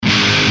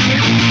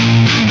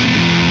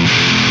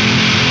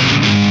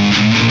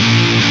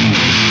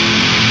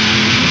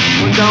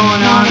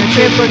going on a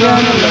trip, we're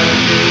gonna learn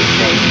new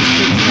things.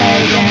 It's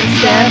Meg and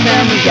Steph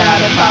and we got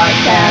a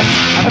podcast.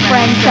 Our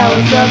friends tell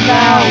us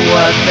about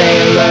what they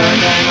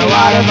learned, and a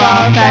lot of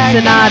our facts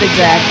are not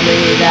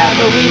exactly that,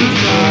 but we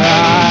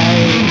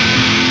try.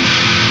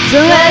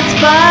 So let's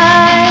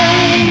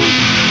fight.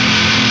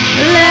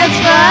 Let's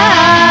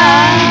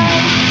fight.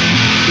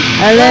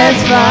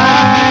 Let's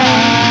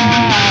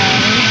fight.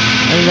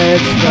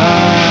 Let's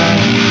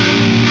fight.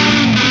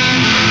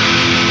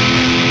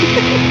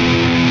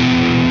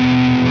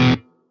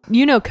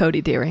 You know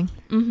Cody Deering.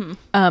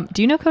 Mm-hmm.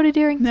 Do you know Cody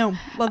Deering? No,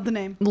 love the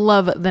name.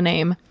 Love the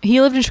name.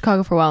 He lived in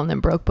Chicago for a while and then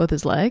broke both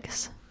his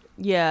legs.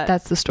 Yeah,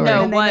 That's the story.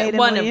 No, And they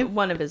made him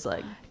one of his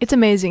legs. It's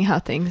amazing how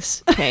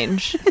things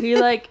change.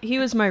 He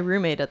was my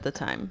roommate at the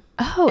time.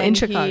 Oh, in And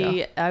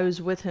Chicago. I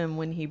was with him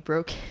when he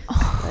broke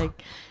his leg.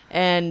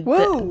 And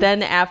Whoa.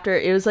 then after,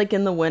 it was like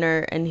in the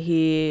winter, and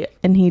he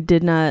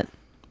did not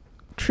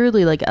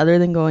truly, like, other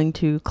than going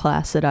to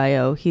class at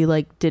IO, he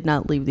like did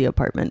not leave the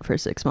apartment for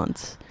 6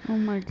 months. Oh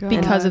my god.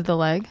 Because of the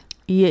leg?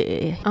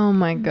 Yeah. Oh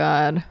my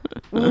God.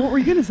 What were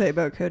you gonna say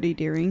about Cody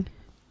Deering?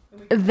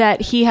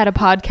 That he had a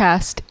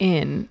podcast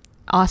in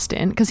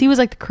Austin because he was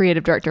like the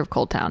creative director of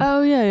Cold Town.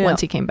 Oh yeah. Once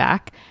he came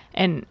back.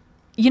 And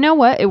you know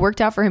what? It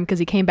worked out for him because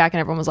he came back and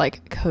everyone was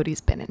like, Cody's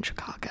been in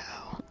Chicago.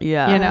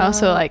 Yeah. You know?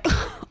 So like,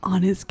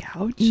 On his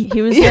couch?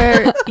 He was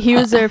there. He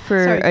was there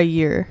for Sorry. a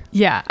year.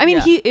 yeah. I mean,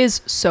 Yeah. he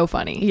is so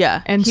funny.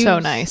 Yeah, And he so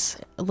was, nice.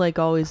 Like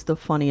always the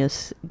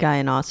funniest guy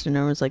in Austin.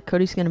 And was like,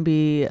 Cody's gonna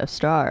be a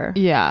star.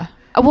 Yeah.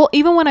 Well,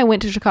 even when I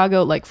went to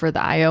Chicago, like for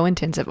the IO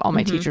intensive, all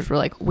my teachers were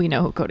like, we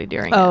know who Cody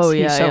Deering is. Oh,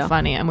 He's yeah, so yeah.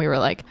 funny. And we were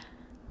like,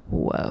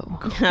 whoa.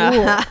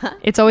 Cool.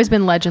 It's always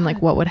been legend, like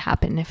what would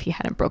happen if he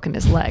hadn't broken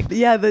his leg.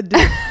 Yeah,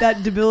 that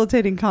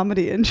debilitating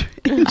comedy injury.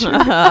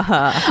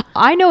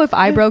 I know if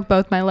I broke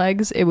both my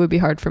legs, it would be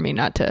hard for me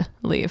not to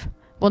leave.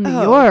 Well, New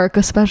Oh. York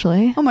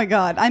especially. Oh my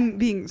god, I'm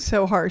being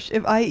so harsh.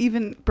 If I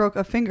even broke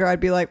a finger, I'd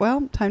be like,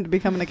 well, time to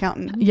become an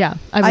accountant. Yeah,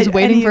 I was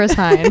waiting for a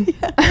sign.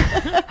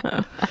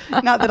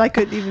 Not that I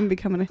could even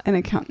become an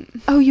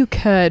accountant. Oh, you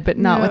could, but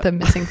not No. with a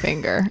missing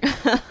finger.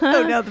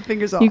 Oh, now the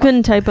finger's off. You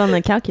couldn't type on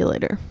the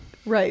calculator.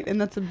 Right, and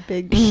that's a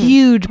big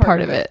Huge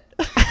part of it.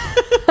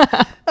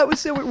 That was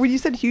so weird. When you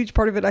said huge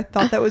part of it, I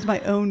thought that was my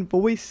own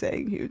voice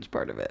saying huge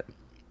part of it.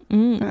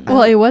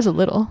 Well, it was a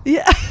little.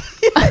 Yeah.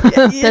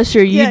 Yeah. That's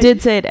true. You Yeah.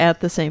 did say it at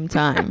the same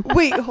time.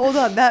 Wait, hold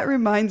on. That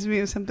reminds me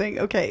of something.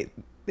 Okay,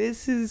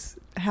 this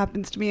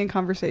happens to me in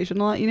conversation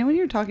a lot. You know when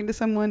you're talking to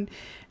someone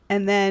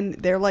and then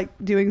they're like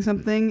doing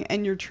something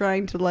and you're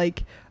trying to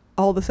like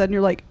all of a sudden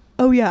you're like,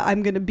 oh yeah,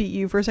 I'm gonna beat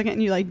you for a second,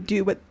 and you like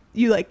do what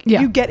you like.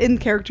 Yeah. You get in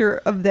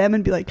character of them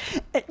and be like,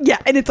 yeah,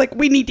 and it's like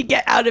we need to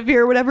get out of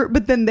here or whatever.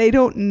 But then they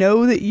don't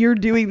know that you're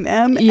doing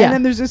them, Yeah. and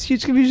then there's this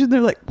huge confusion.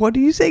 They're like, what are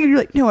you saying? And you're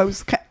like, no, I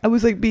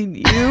was like being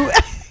you,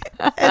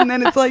 and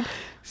then it's like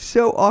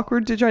so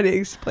awkward to try to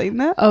explain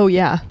that. Oh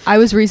yeah, I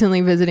was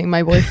recently visiting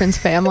my boyfriend's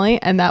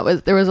family, and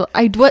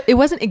it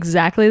wasn't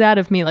exactly that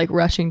of me like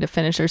rushing to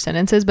finish their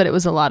sentences, but it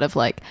was a lot of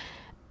like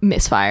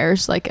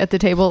misfires like at the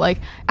table. Like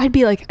I'd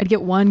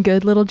get one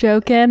good little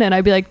joke in and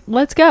I'd be like,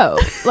 let's go,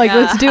 like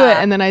let's do it,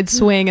 and then I'd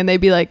swing and they'd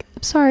be like,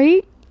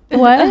 sorry,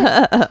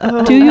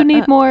 what? Do you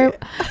need more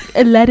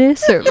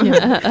lettuce or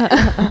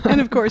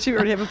And of course you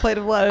already have a plate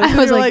of lettuce. I And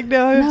was you're like,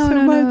 no, I have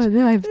so much.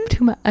 no, I have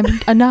too much. I'm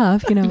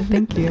enough,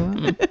 thank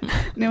you.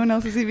 No one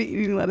else is even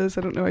eating lettuce.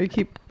 I don't know why you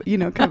keep,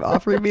 kind of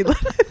offering me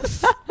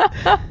lettuce.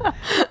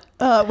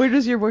 Where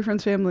does your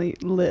boyfriend's family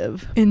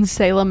live? In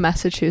Salem,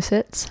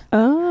 Massachusetts.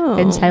 Oh.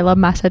 In Salem,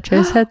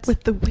 Massachusetts.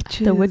 With the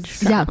witches. The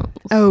witch Yeah. trials.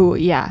 Oh,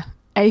 yeah.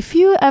 If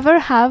you ever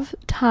have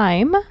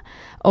time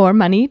or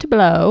money to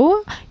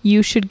blow,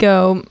 you should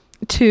go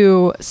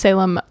to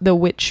Salem, the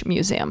Witch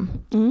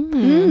Museum.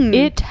 Mm.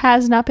 It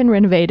has not been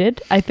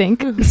renovated, I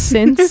think,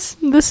 since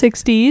the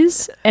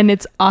 60s, and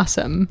it's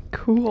awesome.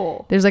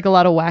 Cool. There's like a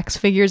lot of wax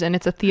figures, and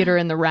it's a theater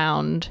in the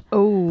round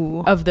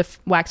Oh. of the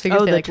wax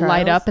figures. Oh, They the like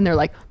light trials? up, and they're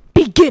like,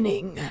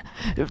 beginning,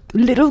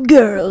 little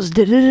girls,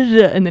 da, da,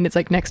 da, da, and then it's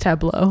like next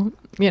tableau,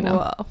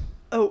 Wow.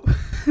 Oh,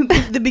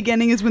 the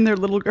beginning is when they're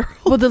little girls.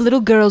 Well, the little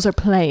girls are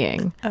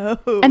playing. Oh.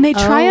 And they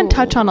try and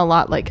touch Oh. on a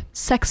lot, like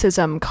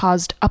sexism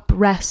caused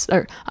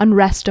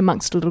unrest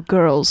amongst little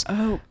girls,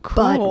 Oh, cool.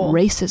 but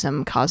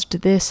racism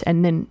caused this,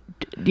 and then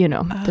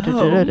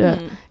Oh.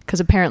 because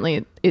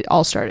apparently it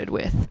all started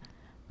with.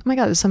 Oh my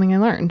God, there's something I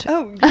learned.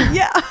 Oh,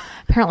 yeah.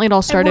 Apparently, it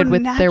all started we're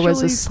with there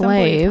was a naturally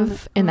stumbling upon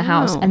slave in the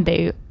house, Oh. and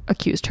they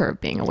accused her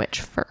of being a witch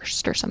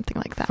first, or something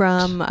like that.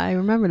 I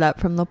remember that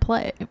from the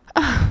play.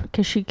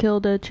 Because she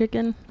killed a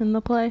chicken in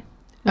the play.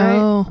 Right?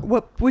 Oh,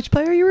 Which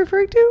play are you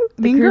referring to?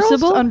 The Mean Girls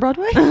Crucible? on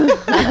Broadway?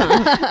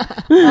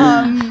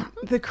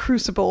 The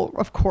Crucible,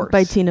 of course.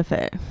 By Tina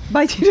Fey.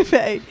 By Tina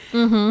Fey.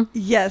 mm-hmm.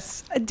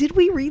 Yes. Did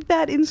we read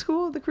that in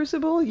school, The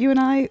Crucible? You and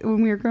I,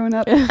 when we were growing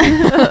up?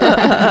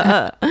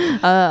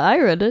 I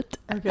read it.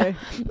 Okay.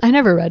 I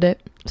never read it,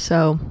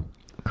 so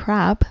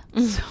crap.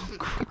 So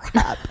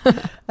crap.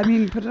 I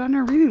mean, put it on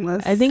our reading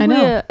list. I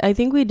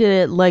think we did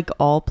it like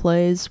all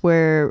plays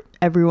where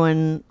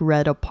everyone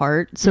read a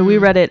part. So we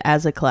read it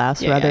as a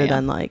class Yeah, rather yeah, yeah.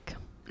 than like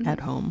at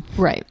home.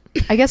 Right.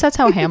 I guess that's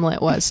how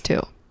Hamlet was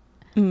too,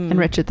 Mm. and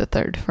Richard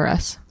III for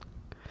us.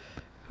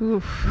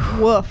 Oof.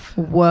 Woof.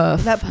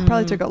 Woof. That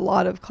probably took a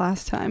lot of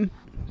class time,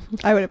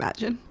 I would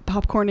imagine.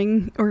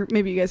 Popcorning, or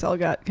maybe you guys all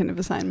got kind of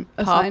assigned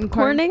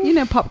Popcorning? You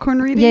know,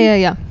 popcorn reading.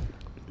 yeah.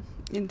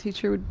 And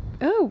teacher would,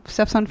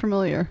 stuff's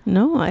unfamiliar.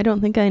 No, I don't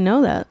think I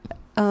know that.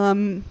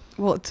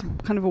 Well, it's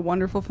kind of a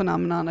wonderful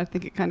phenomenon. I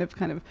think it kind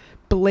of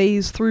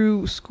blazed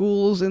through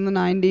schools in the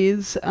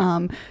 90s,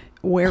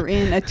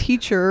 wherein a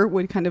teacher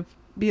would kind of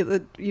be at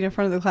the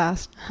front of the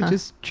class, which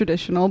is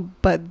traditional.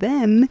 But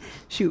then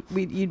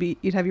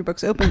you'd have your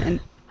books open and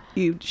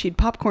she'd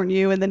popcorn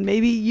you, and then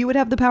maybe you would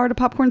have the power to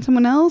popcorn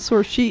someone else,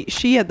 or she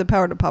had the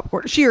power to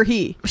popcorn, she or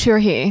he.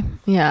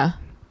 Yeah.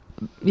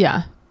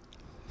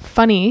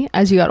 Funny,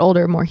 as you got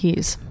older, more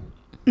he's.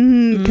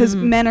 Because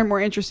men are more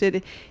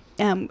interested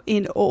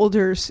in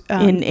older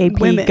in AP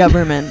women.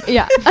 government.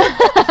 Yeah.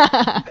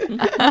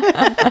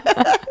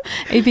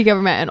 AP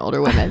government and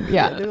older women.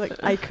 Yeah. They're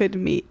like, I could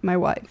meet my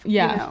wife.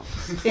 Yeah.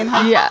 In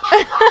high Yeah.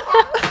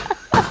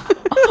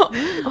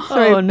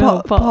 Sorry, Oh,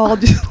 no, Paul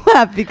just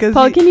laughed because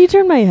Paul, can you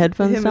turn my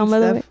headphones him down, and by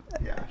the way?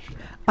 Steph-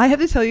 I have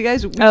to tell you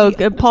guys.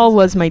 Paul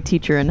was my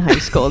teacher in high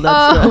school.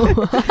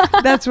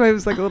 That's That's why I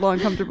was like a little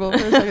uncomfortable for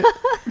a second.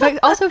 But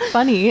also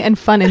funny and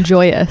fun and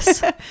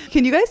joyous.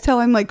 Can you guys tell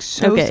I'm like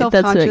so Okay, that's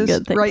self-conscious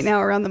good, thanks. right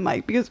now around the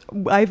mic, because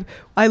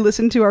I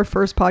listened to our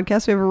first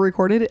podcast we ever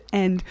recorded,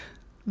 and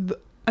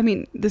I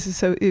mean, this is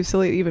so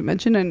silly to even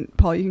mention, and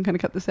Paul, you can kind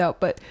of cut this out,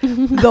 but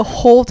the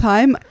whole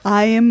time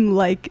I am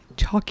like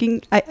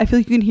talking, I feel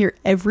like you can hear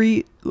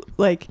every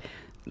like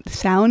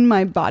sound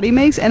my body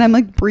makes, and I'm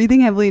like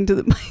breathing heavily into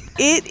the mic.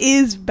 It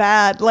is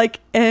bad, like,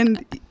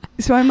 and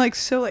so I'm like,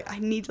 I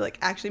need to like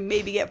actually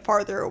maybe get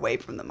farther away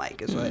from the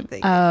mic is what I'm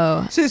thinking.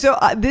 Oh. So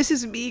this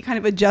is me kind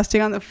of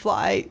adjusting on the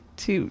fly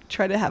to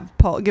try to have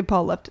give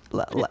Paul left.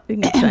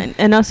 It's fine.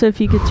 And also,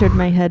 if you could turn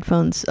my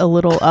headphones a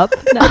little up,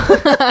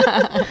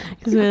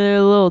 because they're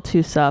a little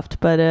too soft.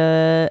 But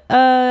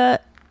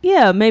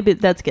yeah, maybe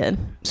that's good.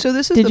 So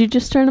this is Did you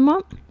just turn them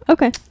up?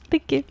 Okay,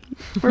 thank you.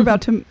 we're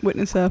about to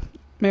witness a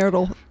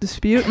marital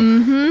dispute.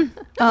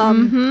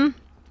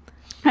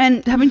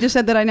 And having just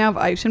said that, I now have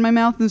ice in my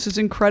mouth, and this is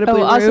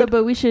incredibly Oh, also, rude.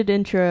 but we should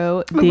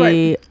intro Oh,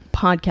 the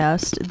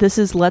podcast. This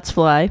is Let's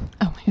Fly.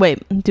 Oh,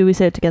 Wait, do we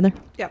say it together?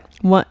 Yeah.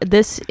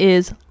 This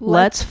is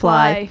Let's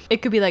Fly.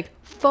 It could be like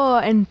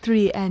 4 and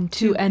 3 and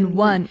 2 and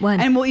 1.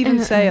 And we'll even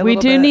say a We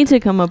little do bit. need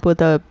to come up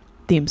with a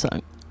theme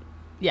song.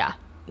 Yeah.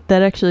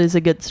 That actually is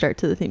a good start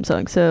to the theme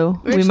song, so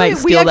we Actually, might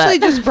steal we actually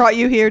that. just brought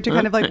you here to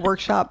kind of like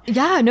workshop.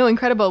 Yeah, no,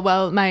 incredible.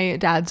 Well, my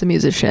dad's a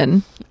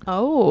musician.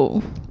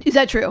 Oh. Is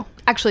that true?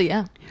 Actually,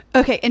 yeah.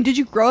 Okay, and did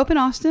you grow up in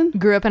Austin?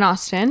 Grew up in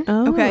Austin.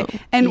 Oh. Okay,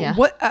 and Yeah.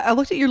 what I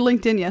looked at your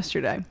LinkedIn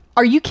yesterday.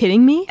 Are you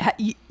kidding me?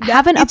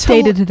 Haven't It's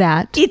updated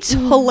that. It's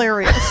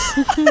hilarious.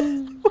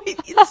 Wait,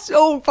 it's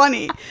so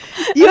funny.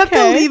 You have to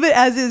Okay. leave it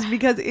as is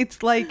because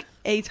it's like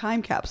a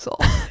time capsule.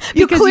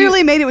 You Because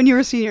clearly made it when you were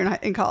a senior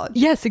in college.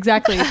 Yes,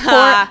 exactly.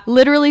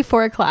 Literally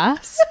for a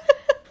class.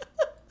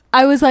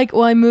 I was like,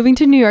 well, I'm moving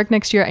to New York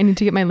next year. I need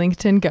to get my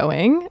LinkedIn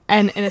going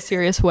and in a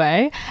serious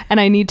way.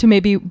 And I need to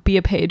maybe be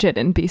a page at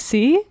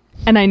NBC.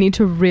 And I need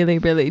to really,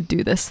 really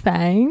do this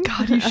thing.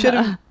 God, you should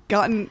have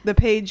gotten the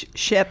page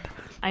ship.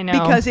 I know.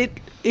 Because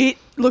it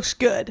looks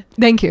good.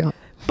 Thank you.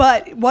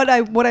 But what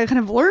I kind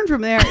of learned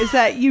from there is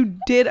that you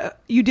did a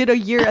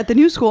year at the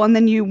new school and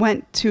then you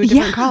went to a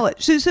different Yeah.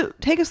 college. So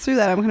take us through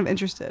that. I'm kind of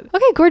interested.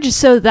 Okay, gorgeous.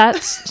 So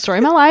that's story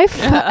of my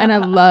life, and I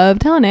love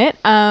telling it.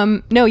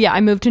 No, yeah,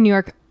 I moved to New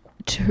York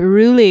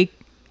truly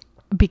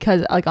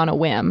because, like, on a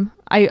whim.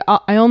 I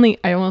only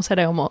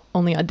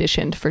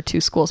auditioned for 2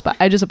 schools, but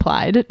I just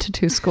applied to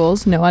 2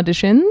 schools, no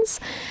auditions,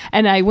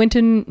 and I went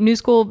to new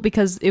school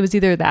because it was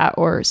either that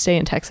or stay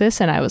in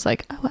Texas, and I was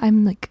like, oh,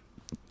 I'm like,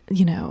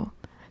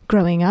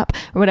 growing up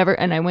or whatever,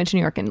 and I went to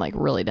New York and like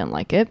really didn't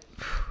like it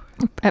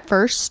at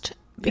first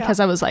because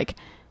I was like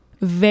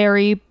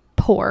very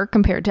poor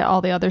compared to all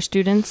the other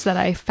students that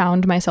I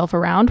found myself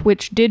around,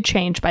 which did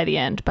change by the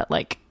end, but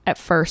like at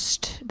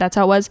first that's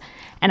how it was.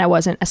 And I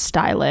wasn't as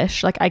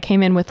stylish. Like I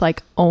came in with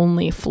like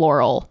only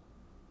floral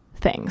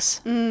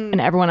things and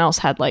everyone else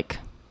had like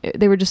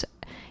they were just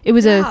it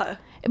was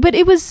but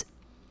it was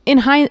in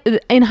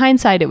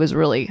hindsight it was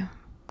really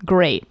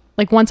great.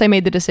 Like once I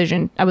made the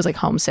decision, I was like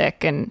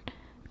homesick, and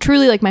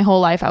truly like my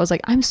whole life I was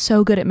like, I'm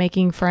so good at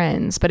making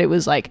friends, but it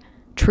was like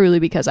truly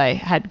because I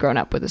had grown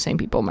up with the same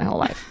people my whole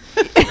life.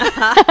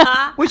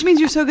 Which means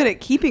you're so good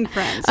at keeping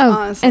friends, Oh,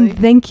 honestly. and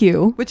thank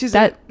you. Which is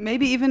that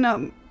maybe even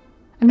I've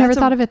never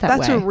thought of it that way.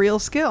 That's a real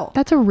skill.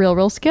 That's a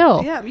real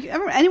skill. Yeah,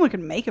 anyone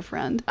can make a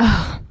friend,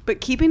 but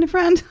keeping a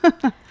friend,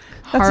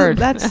 Hard.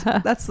 That's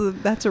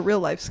a real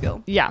life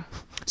skill. Yeah.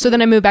 So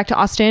then I moved back to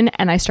Austin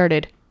and I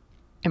started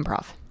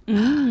improv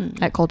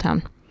at Cold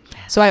Town.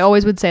 So I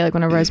always would say, like,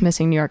 whenever I was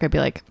missing New York, I'd be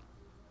like,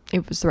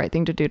 it was the right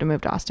thing to do to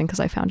move to Austin because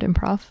I found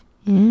improv.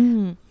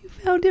 You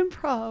found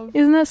improv.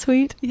 Isn't that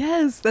sweet?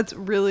 Yes, that's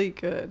really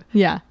good.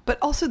 Yeah. But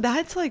also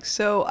that's like,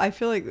 so I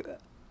feel like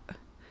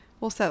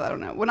well, Seth, I don't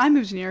know. When I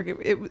moved to New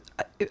York,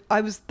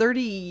 I was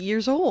 30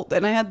 years old,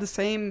 and I had the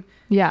same.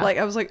 Yeah. Like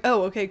I was like,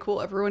 oh, okay,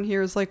 cool. Everyone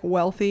here is like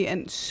wealthy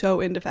and so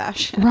into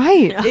fashion.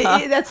 Right.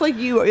 That's like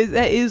you.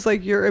 That is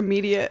like your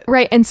immediate.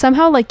 Right. And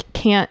somehow like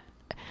can't.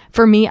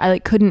 For me, I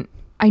like couldn't.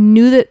 I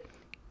knew that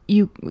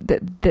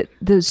that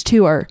those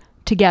two are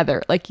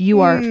together. Like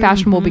you are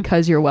fashionable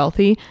because you're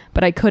wealthy,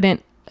 but I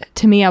couldn't.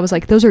 To me, I was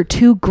like, those are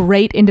two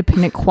great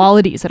independent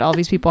qualities that all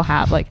these people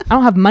have. Like, I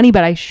don't have money,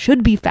 but I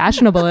should be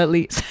fashionable at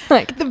least.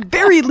 Like, At the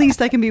very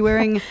least, I can be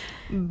wearing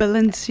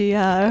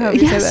Balenciaga. How do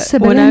you say yes,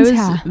 that? When I was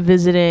Balenciaga.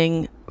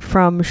 visiting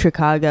from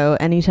Chicago,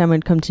 anytime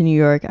I'd come to New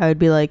York, I would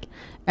be like,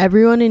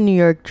 everyone in New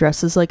York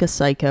dresses like a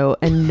psycho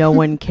and no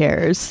one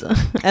cares.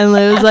 And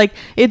it was like,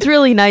 it's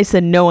really nice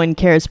that no one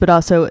cares, but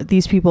also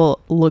these people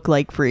look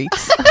like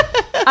freaks.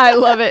 I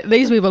love it.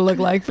 These people look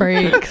like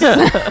freaks.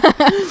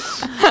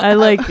 I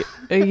like,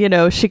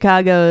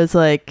 Chicago is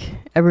like,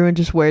 everyone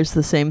just wears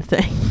the same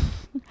thing.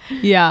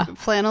 Yeah.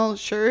 Flannel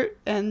shirt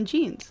and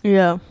jeans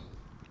Yeah.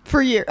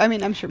 for a year. I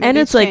mean, I'm sure. And maybe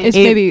it's like changed.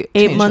 It's maybe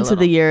eight changed a months of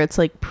the little. year, it's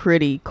like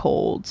pretty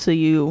cold. So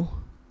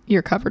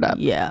You're covered up.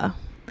 yeah.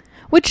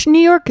 Which New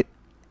York,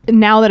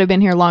 now that I've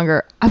been here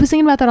longer, I was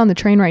thinking about that on the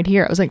train right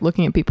here. I was like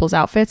looking at people's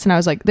outfits and I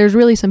was like, there's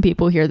really some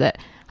people here that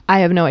I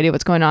have no idea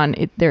what's going on.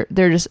 They're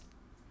just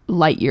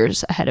light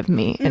years ahead of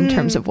me in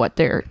terms of what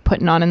they're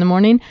putting on in the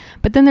morning.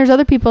 But then there's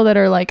other people that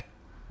are like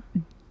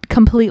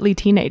completely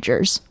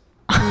teenagers.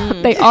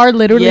 They are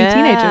literally Yeah.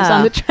 teenagers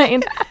on the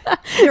train.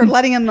 They're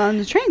letting them on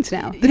the trains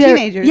now. The They're-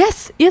 teenagers.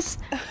 Yes.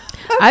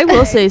 I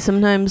will say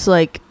sometimes,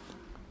 like,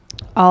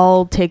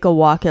 I'll take a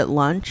walk at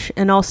lunch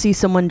and I'll see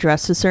someone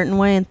dressed a certain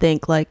way and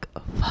think, like,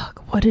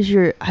 fuck,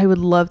 I would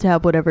love to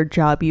have whatever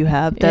job you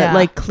have. That, Yeah.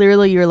 like,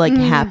 clearly you're, like,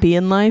 happy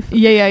in life.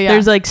 Yeah.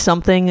 There's, like,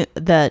 something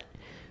that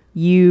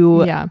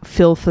you Yeah.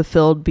 feel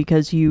fulfilled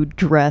because you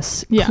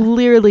dress Yeah.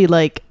 clearly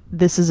like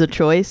this is a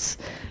choice.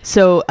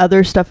 So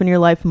other stuff in your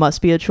life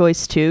must be a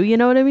choice too. You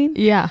know what I mean?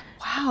 Yeah.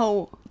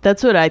 Wow.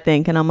 That's what I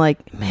think. And I'm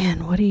like,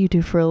 man, what do you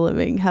do for a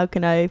living? How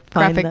can I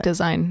find Graphic that?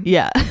 design.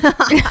 Yeah.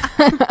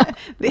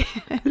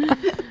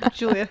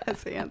 Julia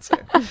has the answer.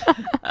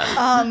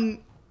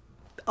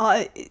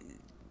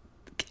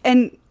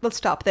 And let's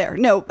stop there.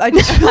 No, I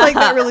just feel like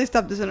that really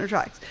stopped us in our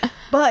tracks.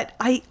 But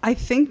I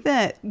think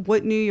that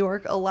what New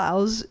York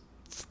allows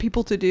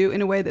people to do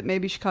in a way that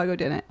maybe Chicago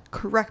didn't,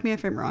 correct me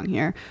if I'm wrong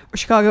here, or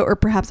Chicago or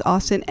perhaps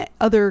Austin,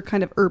 other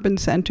kind of urban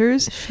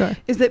centers, Sure.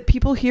 is that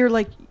people here,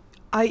 like,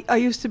 I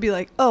used to be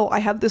like, oh, I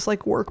have this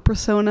like work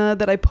persona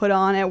that I put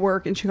on at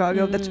work in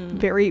Chicago that's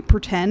very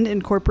pretend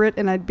and corporate,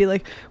 and I'd be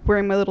like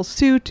wearing my little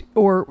suit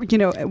or,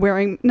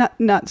 wearing not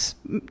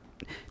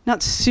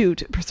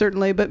suit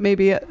certainly, but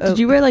maybe Did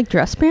you wear like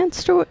dress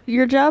pants to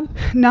your job?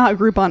 not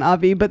Groupon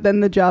Avi, but then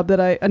another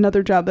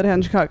job that I had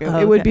in Chicago, Oh,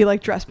 it would okay. be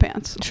like dress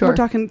pants. Sure. We're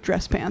talking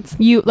dress pants.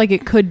 You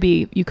could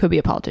be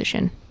a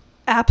politician.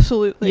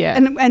 Absolutely. Yeah.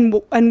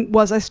 And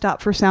was I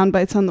stopped for sound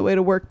bites on the way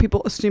to work?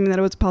 People assuming that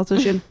I was a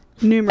politician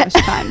numerous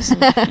times,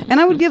 and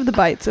I would give the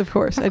bites, of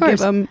course. I'd give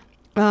them.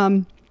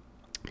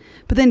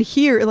 But then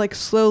here, it like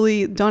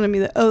slowly dawned on me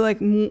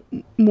that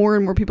more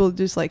and more people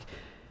just like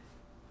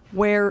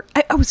wear.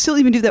 I would still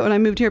even do that when I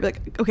moved here. Be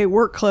like, okay,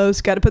 work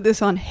clothes, got to put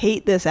this on.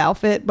 Hate this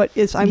outfit, but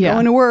I'm Yeah.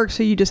 going to work,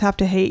 so you just have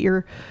to hate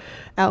your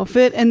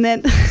outfit, and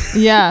then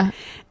Yeah.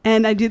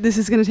 and this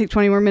is going to take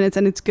 20 more minutes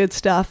and it's good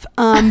stuff.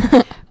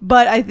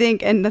 But I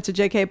think, and that's a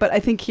JK, but I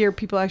think here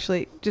people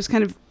actually just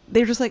kind of,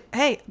 they're just like,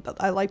 hey,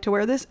 I like to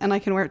wear this and I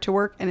can wear it to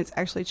work and it's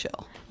actually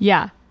chill.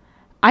 Yeah.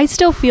 I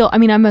still feel,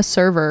 I'm a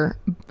server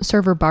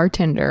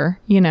bartender,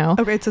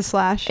 Okay, it's a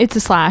slash. It's a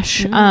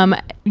slash.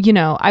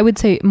 I would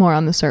say more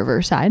on the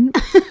server side.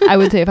 I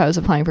would say if I was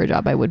applying for a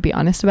job, I would be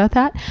honest about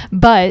that.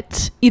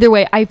 But either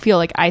way, I feel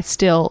like I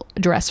still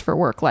dress for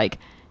work, like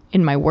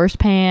in my worst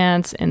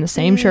pants, in the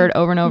same shirt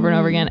over and over and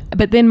over again.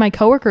 But then my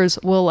coworkers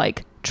will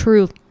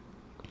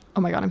oh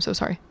my God, I'm so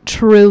sorry.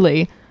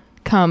 Truly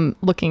come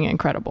looking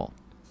incredible.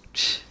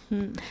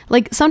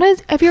 Like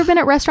sometimes, have you ever been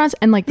at restaurants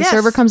and like the Yes.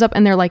 server comes up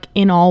and they're like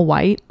in all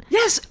white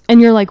Yes.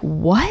 and you're like,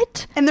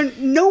 what? And there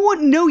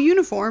no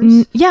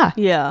uniforms. Yeah.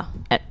 Yeah.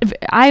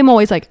 I'm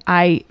always like,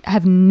 I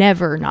have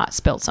never not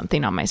spilled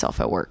something on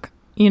myself at work,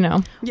 Yeah.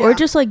 Or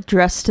just like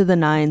dressed to the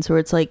nines where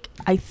it's like,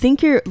 I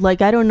think you're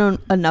like, I don't know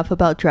enough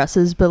about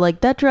dresses, but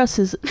like that dress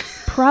is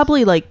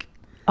probably like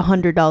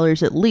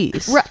 $100 at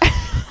least. Right.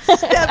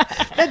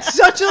 That's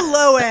such a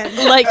low end.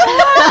 Like,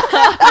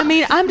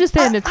 I'm just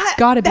saying it's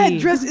gotta That be.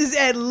 dress is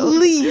at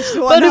least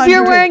 $100. but if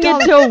you're wearing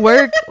it to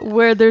work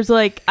where there's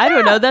like, I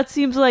don't know, that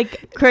seems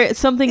like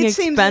something It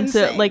seems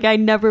expensive. insane. Like I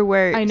never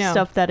wear I know.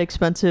 stuff that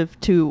expensive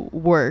to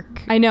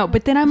work. I know,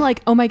 but then I'm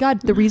like, oh my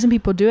God, the reason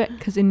people do it,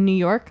 because in New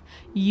York,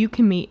 you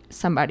can meet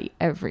somebody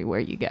everywhere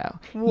you go.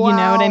 You know what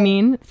I Wow.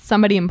 mean?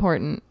 Somebody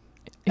important.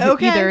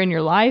 Okay. Either in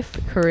your life,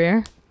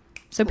 career.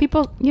 So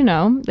people,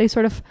 they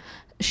sort of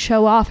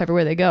show off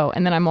everywhere they go.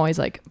 And then I'm always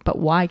like, but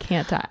why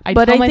can't I? I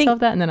But tell I think- myself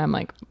that, and then I'm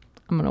like,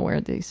 I'm going to wear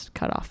these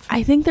cut off.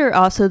 I think they're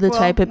also the Well,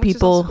 type of which is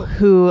people also cool.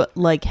 who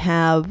like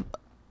have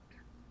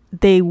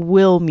they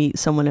will meet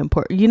someone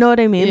important. You know what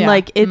I mean? Yeah.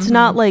 Like, it's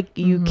not like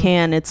you Mhm.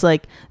 can. It's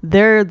like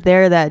they're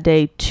there that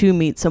day to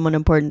meet someone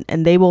important,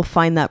 and they will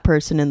find that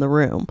person in the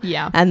room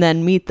Yeah. and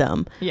then meet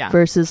them. Yeah.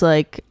 Versus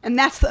like, And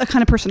that's the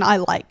kind of person I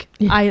like.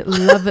 I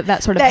love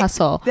that sort of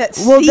hustle. That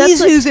Well, that's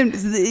sees like- who's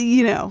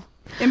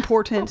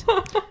important.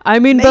 I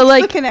mean, Makes but the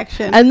like,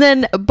 connection. and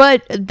then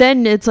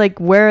it's like,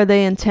 where are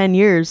they in 10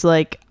 years?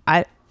 Like,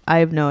 I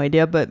have no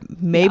idea, but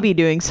maybe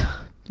doing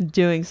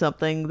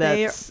something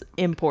They that's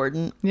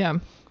important. Yeah.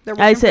 They're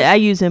I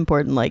use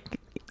important like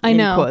I in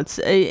know. quotes.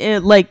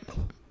 Like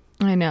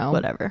I know.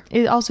 whatever.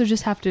 It also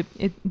just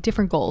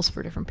different goals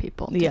for different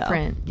people. Yeah.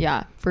 Different.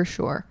 Yeah, for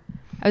sure.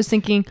 I was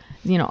thinking,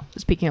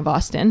 speaking of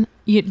Austin,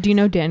 do you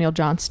know Daniel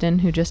Johnston,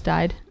 who just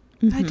died?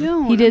 I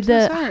don't. He did I'm so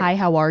the sorry. Hi,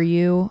 How Are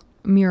You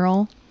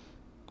mural.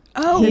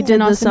 Oh, He did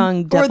the Austin? song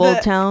Or Devil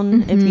the-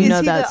 Town, if Mhm. you Is know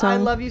he that the I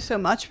song. Love You So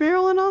Much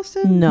mural in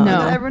Austin? No. No.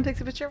 That everyone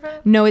takes a picture of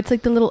it? No, it's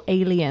like the little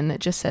alien that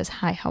just says,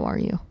 Hi, how are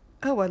you?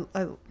 Oh,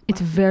 It's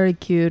very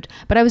cute.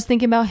 But I was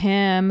thinking about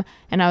him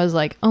and I was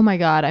like, oh my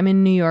God, I'm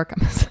in New York.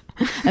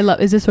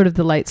 Is this sort of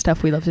the light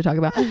stuff we love to talk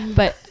about?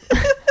 But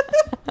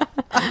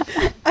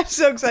I'm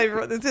so excited for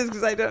what this is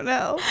because I don't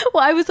know.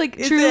 well, I was like,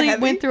 Is it truly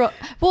heavy? went through,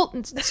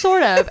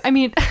 sort of. I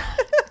mean,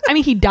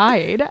 he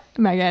died,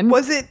 Megan.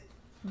 Was it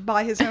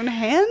by his own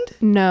hand?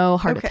 No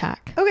heart Okay.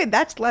 attack. Okay,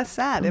 that's less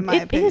sad in my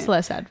It opinion. is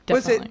less sad,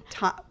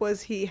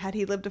 definitely. Had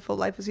he lived a full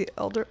life? Was he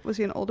older? Was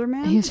he an older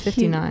man? He was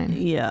 59.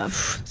 Yeah.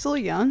 Still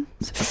young.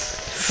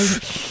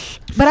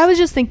 But I was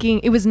just thinking,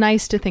 it was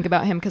nice to think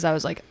about him because I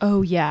was like,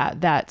 oh yeah,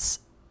 that's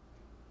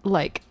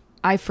like,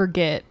 I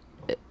forget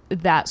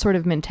that sort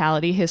of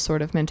mentality, his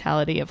sort of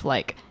mentality of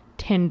like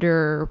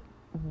tender,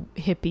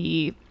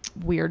 hippie,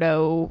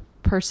 weirdo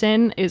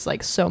person is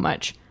like so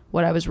much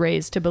what I was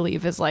raised to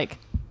believe is like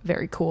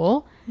very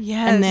cool.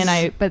 Yes. And then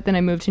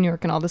I moved to New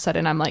York and all of a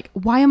sudden I'm like,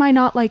 why am I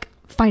not like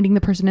finding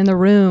the person in the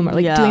room or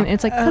like Yeah. doing,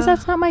 it's like, because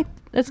that's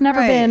never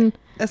Right. been,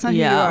 That's not who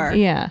Yeah. you are.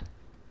 yeah.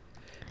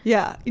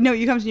 Yeah. You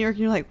come to New York and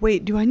you're like,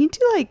 wait, do I need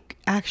to like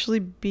actually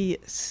be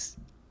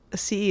a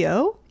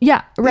CEO?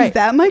 Yeah, right. Is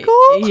that my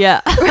goal?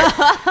 Yeah.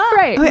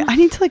 right. Wait, I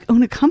need to like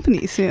own a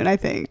company soon, I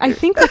think. I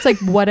think that's like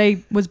what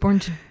I was born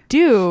to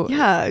do.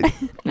 Yeah.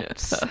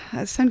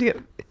 it's time to get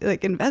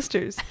like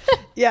investors.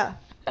 Yeah.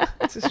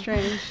 It's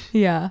a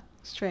Yeah.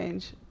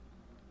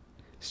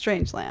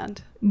 strange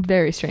land.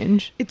 Very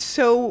strange. It's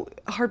so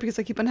hard because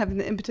I keep on having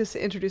the impetus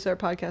to introduce our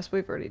podcast.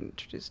 We've already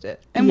introduced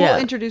it. And Yeah.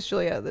 we'll introduce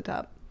Julia at the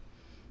top.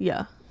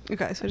 Yeah.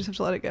 Okay, so I just have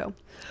to let it go.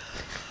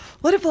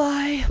 Let it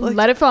fly.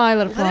 Let it fly,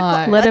 let it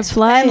fly. Let it Let's-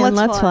 fly and let's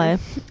let's fly.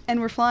 And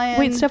we're flying.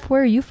 Wait, Steph,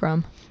 where are you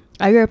from?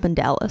 I grew up in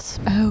Dallas.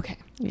 Oh, okay.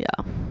 Yeah.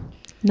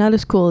 Not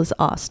as cool as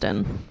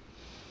Austin.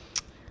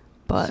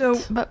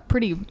 But But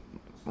pretty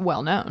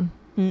well known.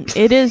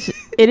 it is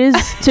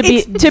It's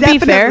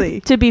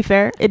definitely- to be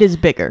fair, it is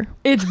bigger.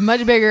 It's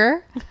much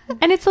bigger.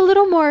 And it's a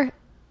little more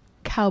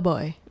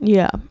cowboy.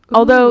 Yeah.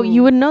 Although Ooh.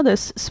 you wouldn't know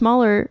this,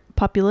 smaller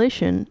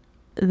population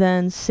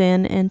than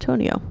San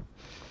Antonio.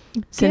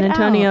 San Get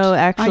Antonio out.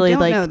 actually, I don't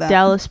like know that.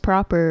 Dallas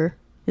proper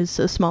is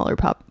a smaller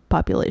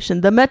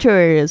population. The metro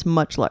area is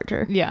much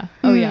larger. Yeah.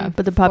 Oh, yeah.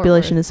 But the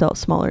population itself is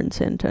smaller in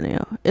San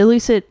Antonio. At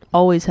least it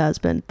always has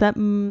been. That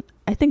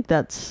I think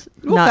that's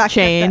We'll not fact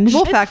check that. changed.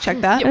 We'll fact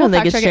check that. I don't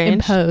think it's fact check it in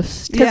changed.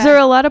 post. Because Yeah. there are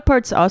a lot of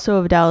parts also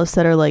of Dallas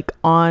that are like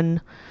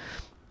on,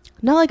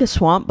 not like a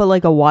swamp, but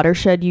like a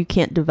watershed you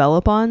can't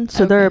develop on.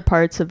 So there Okay. are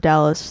parts of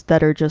Dallas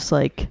that are just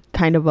like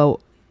kind of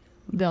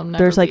They'll never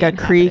there's like be a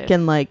creek inhabited.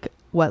 and like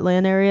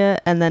wetland area,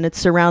 and then it's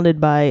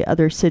surrounded by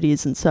other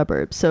cities and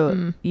suburbs. So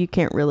Mm. you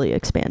can't really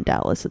expand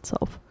Dallas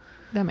itself.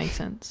 That makes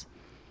sense.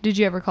 Did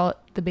you ever call it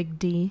the Big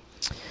D?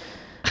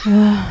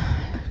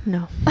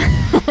 No.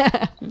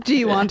 Do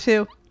you want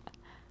to?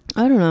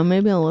 I don't know.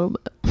 Maybe a little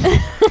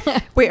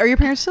bit. Wait, are your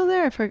parents still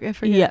there? I forget.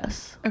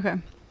 Yes. Okay.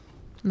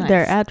 Nice.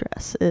 Their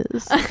address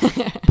is.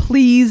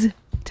 Please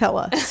tell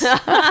us.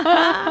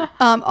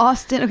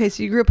 Austin. Okay,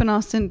 so you grew up in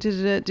Austin.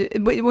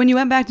 Wait, when you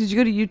went back, did you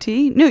go to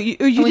UT? No, you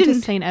I went didn't.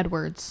 to St.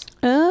 Edward's.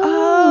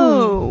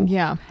 Oh.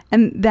 Yeah.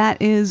 And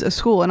that is a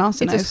school in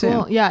Austin, It's a I assume.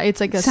 school. Yeah, it's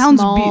like a Sounds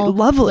small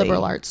lovely.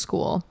 liberal arts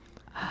school.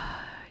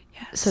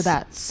 Yes. So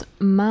that's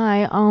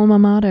my alma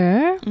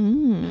mater.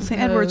 Mm. St.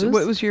 Edward's. Those.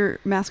 What was your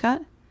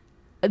mascot?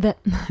 The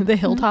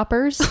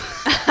Hilltoppers.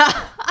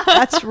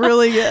 That's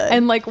really good.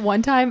 And like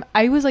one time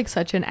I was like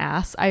such an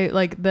ass. I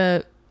like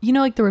the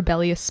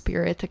rebellious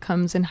spirit that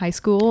comes in high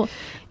school.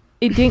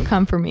 It didn't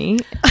come for me.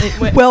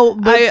 well,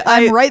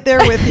 I'm right there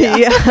with you.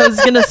 Yeah, I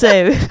was gonna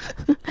say.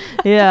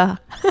 Yeah.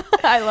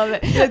 I love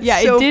it. That's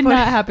Yeah, so it did funny.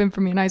 not happen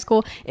for me in high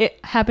school. It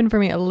happened for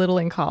me a little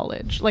in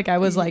college. Like I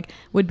was like,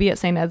 would be at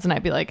St. Ed's and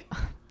I'd be like,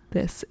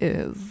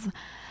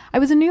 I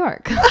was in New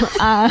York.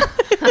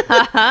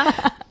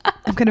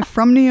 I'm kind of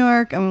from New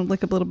York. I'm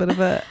like a little bit of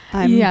a.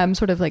 I'm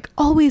sort of like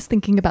always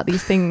thinking about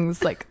these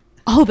things like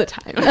all the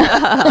time.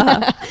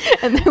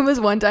 And there was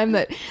one time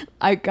that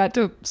I got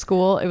to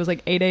school. It was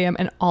like 8 a.m.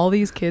 and all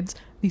these kids,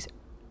 these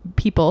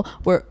people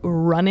were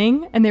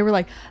running and they were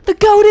like, the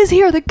goat is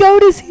here. The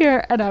goat is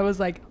here. And I was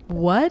like,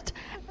 what?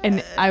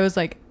 And I was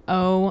like,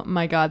 oh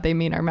my God, they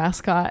mean our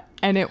mascot.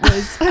 And it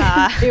was,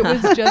 it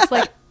was just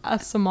like a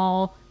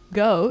small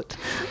goat.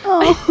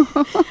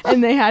 Oh.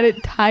 And they had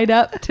it tied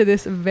up to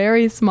this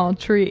very small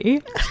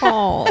tree.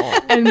 Oh.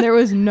 And there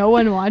was no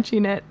one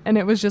watching it. And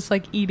it was just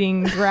like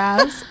eating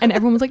grass. And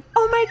everyone was like,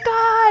 oh my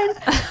God,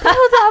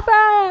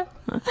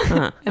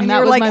 Hilltopper. And that you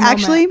were was like, my moment.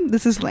 actually,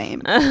 this is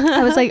lame.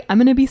 I was like, I'm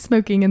going to be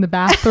smoking in the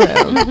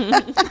bathroom.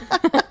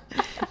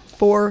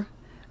 For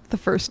the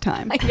first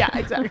time. Yeah,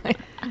 exactly.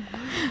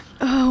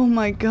 Oh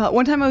my God.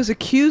 One time I was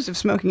accused of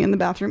smoking in the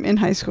bathroom in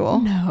high school.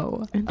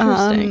 No.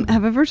 Interesting.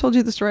 Have I ever told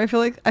you the story? I feel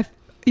like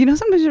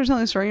sometimes you're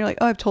telling a story and you're like,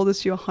 oh, I've told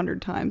this to you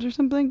 100 times or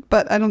something,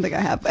 but I don't think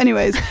I have.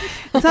 Anyways,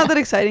 it's not that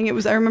exciting.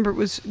 I remember it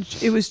was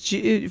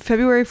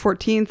February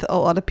 14th. A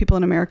lot of people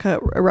in America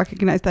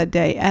recognize that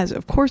day as,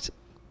 of course,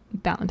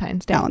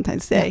 Valentine's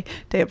Day.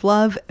 Day of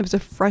love. I was a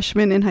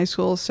freshman in high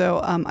school, so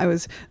I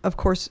was, of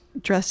course,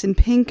 dressed in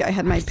pink. I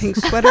had my pink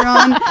sweater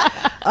on.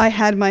 I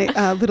had my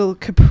little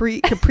capri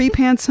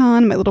pants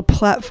on, my little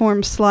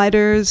platform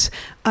sliders.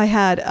 I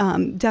had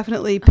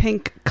definitely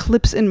pink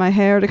clips in my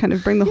hair to kind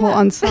of bring the whole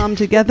ensemble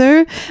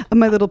together.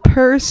 My little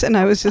purse, and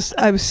I was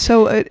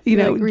so Like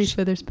Reese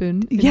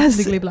Witherspoon. in Yes.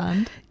 Legally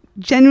Blonde.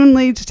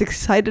 genuinely just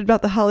excited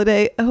about the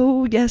holiday.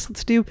 Oh yes,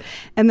 let's do.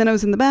 And then I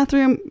was in the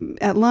bathroom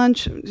at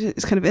lunch,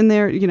 just kind of in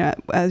there,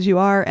 as you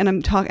are. And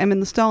I'm in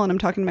the stall and I'm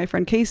talking to my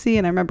friend Casey.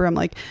 And I remember I'm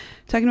like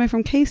talking to my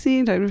friend Casey,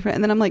 and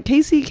then I'm like,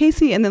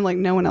 Casey. And then like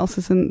no one else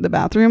is in the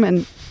bathroom.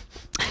 And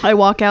I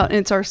walk out and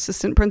it's our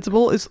assistant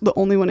principal is the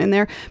only one in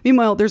there.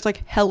 Meanwhile, there's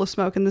like hella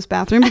smoke in this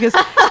bathroom because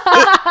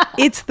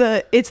it's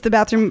the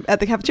bathroom at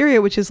the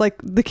cafeteria, which is like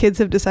the kids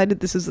have decided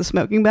this is the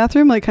smoking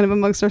bathroom, like kind of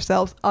amongst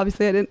ourselves.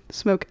 Obviously, I didn't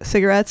smoke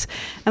cigarettes,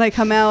 and I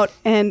come out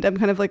and I'm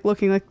kind of like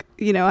looking like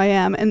I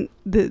am, and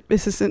the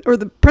assistant or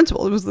the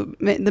principal, it was the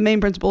main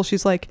principal.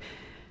 She's like,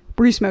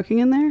 "Were you smoking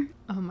in there?"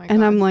 Oh my god!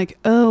 And I'm like,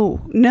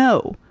 "Oh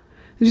no."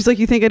 And she's like,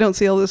 "You think I don't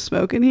see all this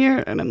smoke in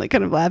here?" And I'm like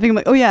kind of laughing. I'm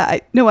like, "Oh yeah, I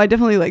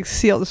definitely like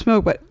see all the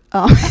smoke, but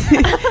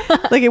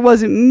like it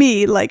wasn't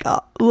me. Like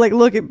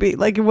look at me,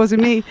 like it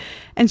wasn't me."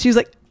 And she's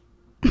like,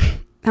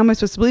 "How am I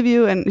supposed to believe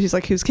you?" And she's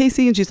like, "Who's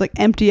Casey?" And she's like,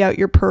 "Empty out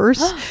your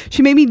purse."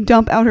 She made me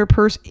dump out her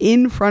purse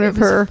in front of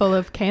her. Full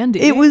of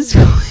candy. It was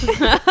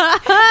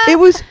it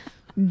was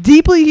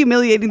deeply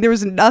humiliating. There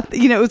was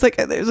nothing, it was like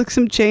there was like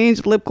some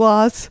change, lip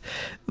gloss.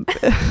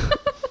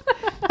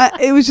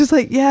 It was just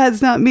like, yeah,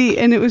 it's not me.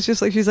 And it was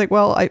just like, she's like,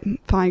 "Well,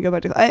 fine, go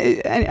back to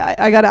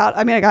I got out.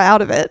 I mean, I got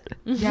out of it."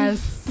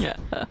 Yes. Yeah.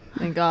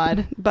 Thank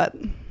God. But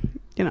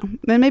and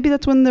maybe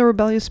that's when the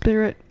rebellious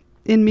spirit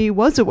in me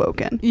was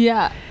awoken.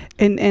 Yeah.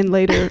 And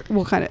later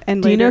we'll kind of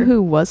Do you know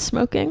who was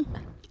smoking?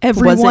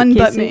 Everyone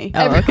but Casey? me.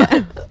 Oh,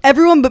 okay.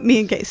 Everyone but me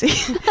and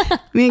Casey.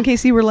 Me and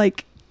Casey were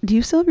like, "Do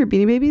you still have your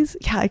Beanie Babies?"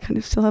 "Yeah, I kind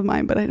of still have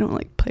mine, but I don't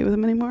like play with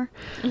them anymore."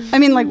 I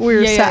mean, like we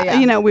were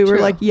we were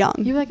True. like young.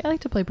 You were like, "I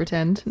like to play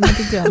pretend." No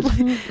big deal.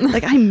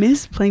 Like I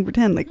miss playing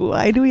pretend. Like,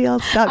 why do we all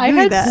stop I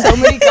doing had that? so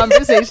many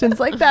conversations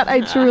like that.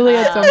 I truly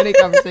had so many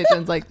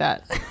conversations like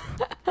that.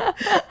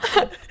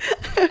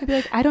 I'd be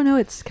like, "I don't know.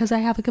 It's because I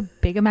have like a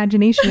big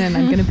imagination and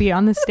I'm going to be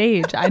on the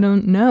stage. I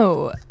don't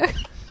know."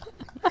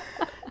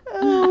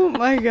 Oh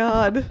my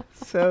God.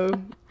 So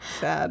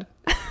sad.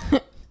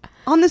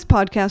 On this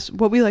podcast,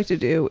 what we like to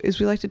do is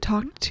we like to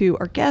talk to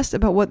our guests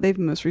about what they've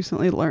most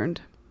recently learned.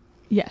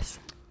 Yes.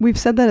 We've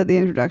said that at the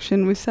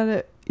introduction. We've said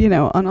it,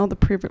 on all the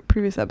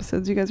previous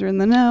episodes. You guys are in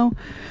the know.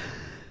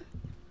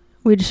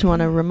 We just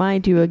want to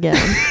remind you again.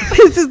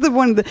 This is the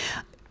one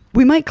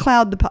we might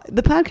cloud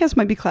the podcast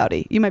might be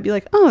cloudy. You might be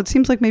like, "Oh, it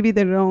seems like maybe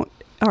they don't."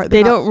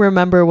 They don't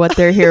remember what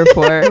they're here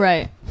for.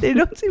 Right. They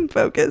don't seem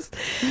focused,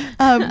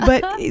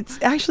 but it's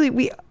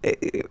actually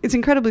it's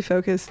incredibly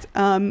focused.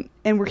 And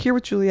we're here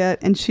with Juliet,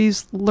 and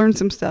she's learned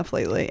some stuff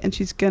lately, and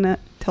she's gonna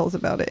tell us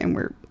about it, and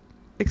we're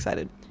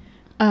excited.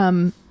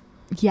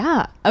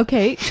 Yeah.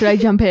 Okay. Should I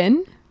jump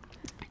in?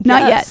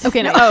 Not Yes. yet.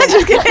 Okay. No.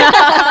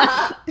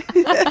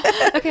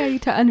 Okay. I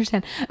need to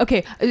understand.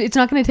 Okay. It's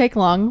not going to take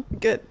long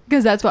Good.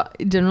 because that's what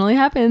generally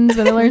happens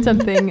when I learn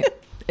something.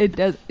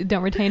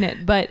 Don't retain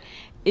it. But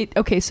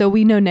okay. So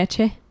we know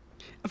Nietzsche.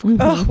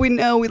 Oh, we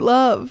know, we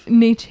love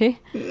Nietzsche.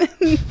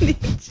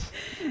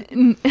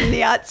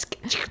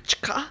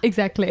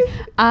 Exactly.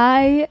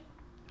 I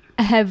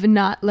have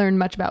not learned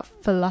much about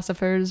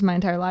philosophers my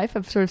entire life.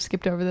 I've sort of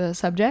skipped over the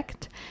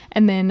subject.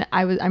 And then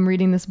I'm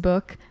reading this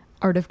book,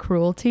 Art of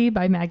Cruelty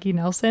by Maggie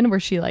Nelson, where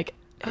she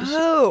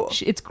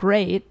it's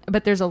great,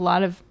 but there's a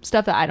lot of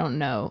stuff that I don't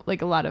know.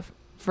 Like a lot of,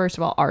 first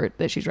of all, art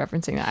that she's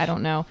referencing that I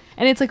don't know.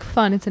 And it's like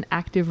fun. It's an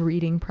active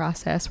reading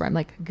process where I'm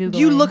like Googling.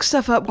 You look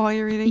stuff up while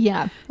you're reading?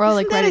 Yeah. Or I'll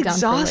like Isn't write that it down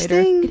exhausting?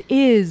 for later. It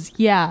is.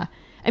 Yeah.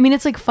 I mean,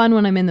 it's like fun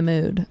when I'm in the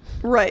mood.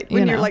 Right.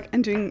 When you're know. like,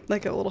 I'm doing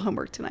like a little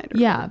homework tonight. Or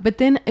Yeah. But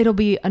then it'll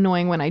be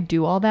annoying when I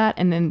do all that.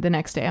 And then the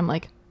next day I'm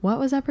like, what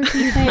was that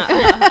person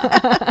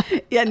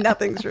saying? Yeah,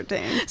 nothing's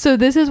retained. So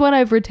this is what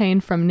I've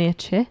retained from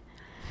Nietzsche.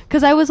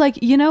 Because I was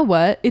like, you know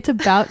what? It's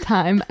about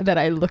time that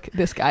I look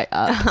this guy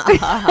up.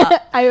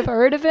 I have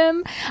heard of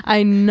him.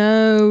 I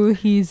know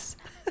he's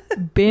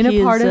been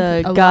He a part is,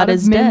 of a God lot of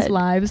is men's Dead,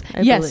 lives.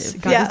 I Yes,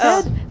 believe. God Yeah,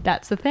 is Dead.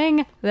 That's the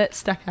thing that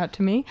stuck out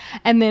to me.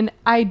 And then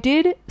I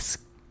did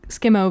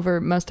skim over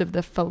most of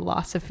the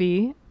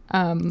philosophy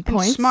And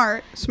points.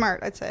 smart,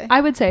 I'd say. I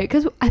would say,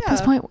 because at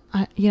this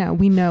Yeah. point,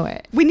 we know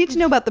it. We need to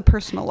know about the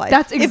personal life.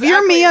 That's If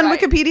you're me exactly on right.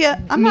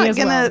 Wikipedia, I'm Me not as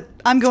gonna. well.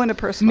 I'm going to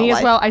personal Me life.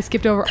 as well. I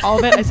skipped over all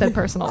of it. I said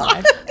personal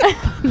life.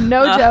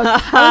 No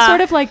joke. I was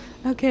sort of like,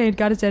 okay,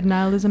 God is dead,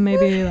 nihilism,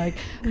 maybe, like,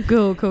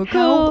 cool.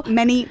 How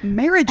many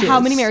marriages? How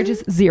many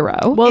marriages?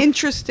 0. Well,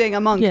 Interesting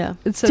among. Yeah.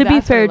 So to be that's what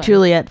I fair, learned.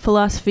 Juliet,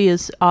 philosophy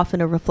is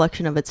often a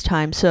reflection of its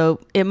time, so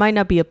it might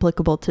not be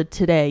applicable to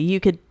today. You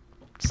could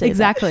say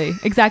Exactly.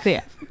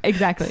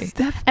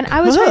 Steph And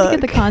I was trying to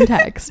get the Cook.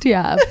 context,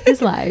 of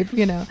his life, sort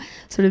of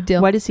that.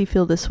 deal. Why does he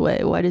feel this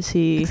way? Why does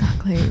he?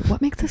 Exactly.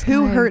 What makes this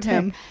Who guy hurt tick?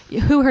 him?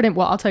 Who hurt him?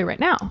 Well, I'll tell you right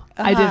now.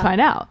 I did Ah.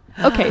 find out.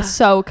 Okay,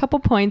 so a couple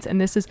points,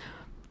 and this is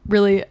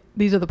really,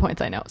 these are the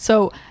points I know.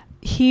 So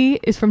he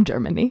is from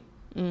Germany.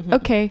 Mhm.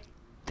 Okay.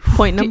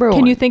 Point number one.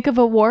 Can you think of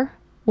a war?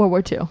 World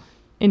War II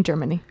in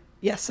Germany.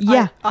 Yes.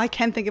 Yeah. I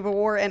can think of a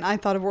war, and I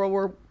thought of World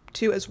War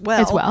II as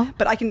well.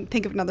 But I can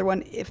think of another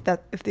one if the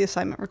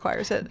assignment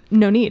requires it.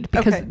 No need,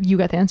 because Okay. you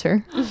got the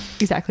answer.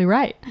 Exactly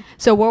right.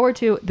 So World War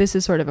II, this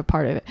is sort of a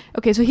part of it.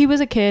 Okay, so he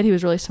was a kid. He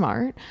was really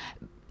smart.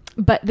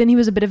 But then he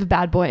was a bit of a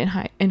bad boy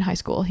in high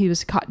school. He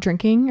was caught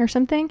drinking or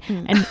something.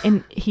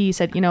 And he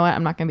said, you know what?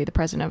 I'm not going to be the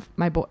president of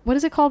my boy. What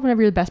is it called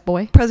whenever you're the best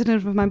boy?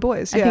 President of my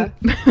boys. Yeah.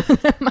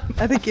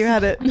 I think you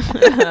had it.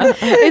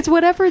 It's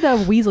whatever the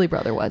Weasley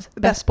brother was.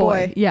 Best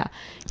boy. Yeah.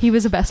 He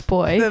was a best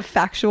boy. The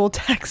factual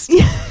text.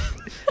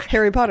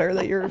 Harry Potter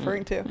that you're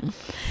referring to.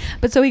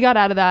 But so he got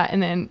out of that,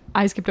 and then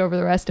I skipped over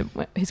the rest of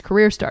what his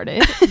career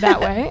started that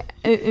way,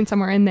 in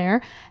somewhere in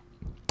there.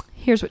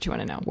 Here's what you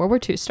want to know. World War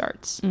II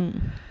starts.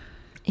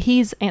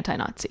 He's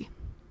anti-Nazi.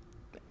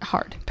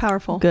 Hard.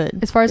 Powerful. Good.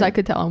 As far as Good. I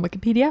could tell on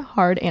Wikipedia,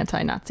 hard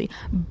anti-Nazi.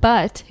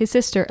 But his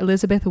sister,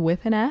 Elizabeth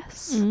with an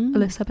S,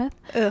 Elizabeth,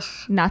 Ugh.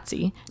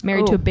 Nazi,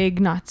 married to Oh. a big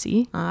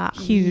Nazi,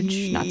 huge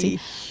Yee. Nazi.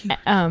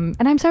 And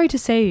I'm sorry to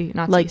say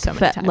Nazi Like so many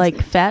fat, times.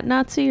 like fat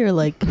Nazi or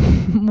like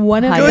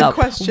one of high Good up?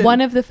 question.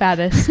 one of the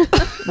fattest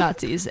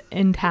Nazis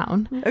in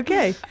town,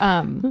 Okay.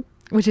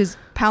 which is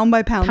Pound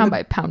by pound. pound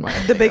by pound one.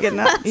 The big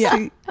nuts.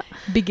 Yeah.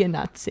 Big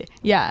Nazi.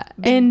 Yeah.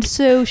 And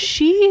so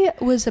she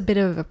was a bit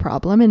of a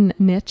problem in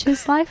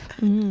Nietzsche's life.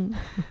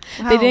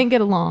 They didn't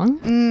get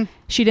along.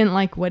 She didn't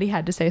like what he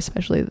had to say,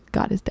 especially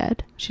God is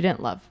dead. She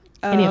didn't love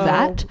any of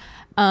that.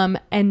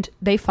 And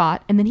they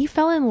fought, and then he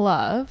fell in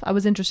love. I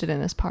was interested in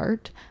this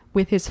part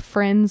with his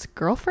friend's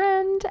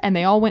girlfriend, and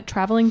they all went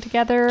traveling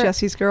together.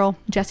 Jesse's girl.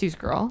 Jesse's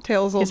girl.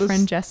 Tails His oldest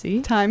friend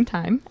Jessie.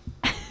 time.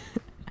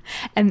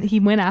 And he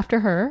went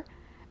after her.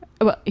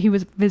 Well, he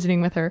was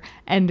visiting with her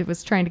and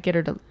was trying to get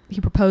her to. He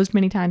proposed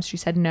many times. She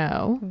said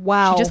no.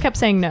 Wow. She just kept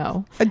saying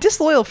no. A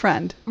disloyal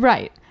friend.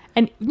 Right.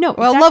 And no.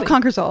 Well, exactly. love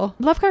conquers all.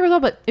 Love conquers all,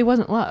 but it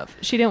wasn't love.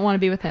 She didn't want to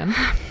be with him.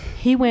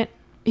 He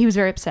was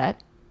very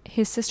upset.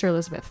 His sister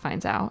Elizabeth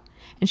finds out,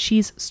 and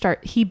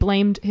he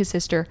blamed his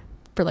sister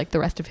for like the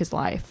rest of his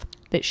life,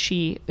 that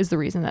she is the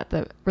reason that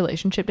the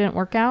relationship didn't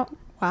work out,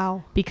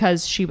 Wow.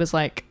 because she was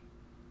like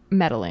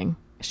meddling.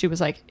 She was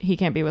like, he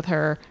can't be with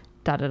her.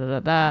 Da da da da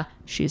da.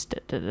 She's da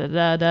da da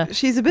da da.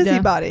 She's a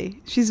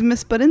busybody. She's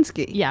Miss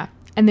Budinsky. Yeah.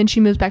 And then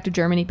she moves back to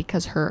Germany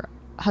because her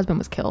husband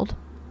was killed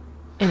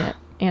in an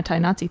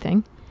anti-Nazi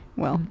thing.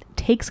 Well,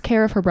 Takes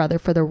care of her brother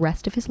for the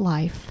rest of his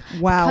life.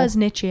 wow. Because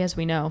Nietzsche, as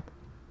we know,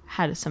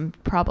 had some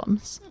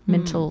problems,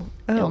 mental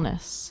Oh.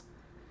 illness,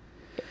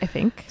 I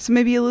think. So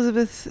maybe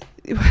Elizabeth.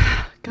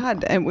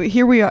 God, and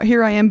here we are.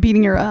 Here I am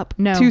beating her up.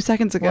 No. 2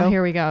 seconds ago. Well,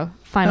 here we go.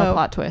 Final Oh.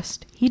 plot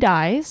twist. He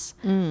dies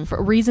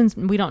for reasons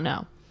we don't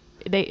know.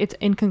 It's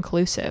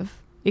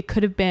inconclusive. It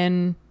could have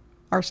been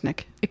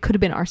Arsenic.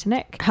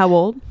 arsenic. How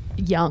old?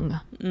 Young,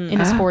 in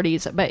his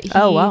 40s, but he,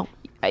 Oh, wow.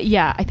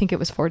 Yeah, I think it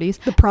was 40s.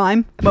 The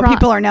prime. What Prime.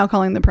 people are now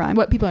calling the prime.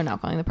 What people are now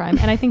calling the prime.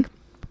 And I think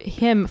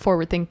him,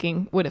 forward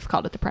thinking, would have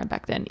called it the prime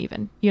back then,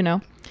 even,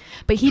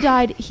 But he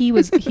died. He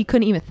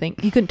couldn't even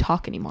think. He couldn't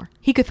talk anymore.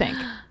 He could think.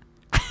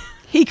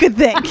 He could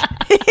think.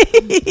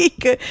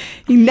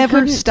 He never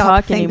Couldn't stopped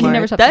talk thinking. anymore. He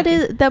never stopped That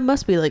thinking. is that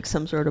must be like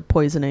some sort of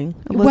poisoning.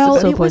 Well,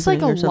 Soul it was like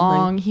poisoning a or something.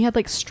 long. He had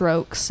like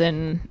strokes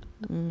and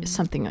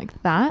something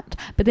like that.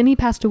 But then he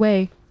passed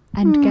away,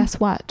 and guess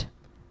what?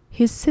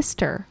 His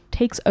sister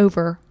takes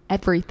over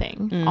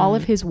everything, all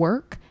of his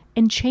work,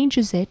 and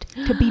changes it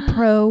to be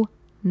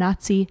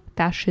pro-Nazi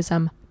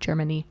fascism,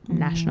 Germany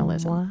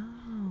nationalism.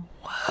 Wow.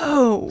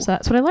 Whoa. So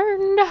that's what I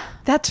learned.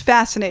 That's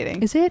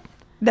fascinating. Is it?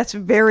 That's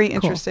very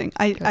interesting.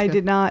 I Good.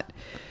 did not.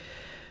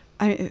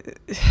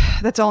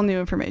 That's all new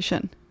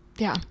information.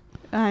 Yeah.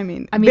 I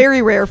mean, I mean-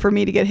 very rare for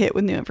me to get hit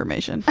with new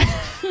information.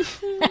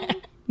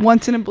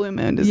 Once in a blue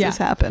moon does Yeah. this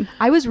happen.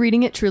 I was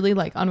reading it truly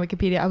like on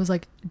Wikipedia. I was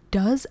like,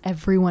 does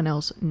everyone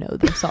else know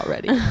this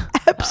already?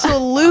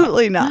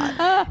 Absolutely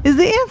not. Is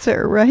the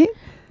answer, right?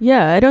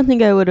 Yeah, I don't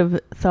think I would have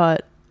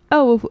thought,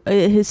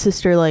 his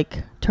sister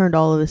like turned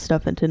all of his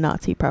stuff into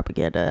Nazi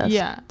propaganda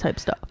Yeah. type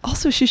stuff.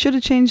 Also, she should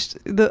have changed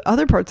the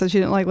other parts that she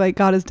didn't like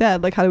God is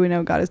dead. Like, how do we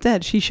know God is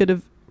dead? She should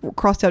have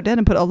crossed out dead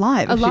and put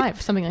alive.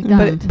 Something like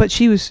that. But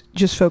she was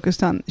just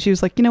focused on. She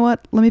was like, you know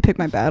what? Let me pick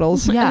my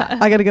battles. Yeah.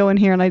 I got to go in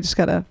here and I just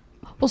gotta.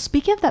 Well,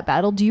 speaking of that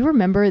battle, do you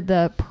remember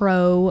the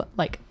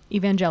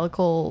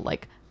evangelical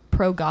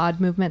pro God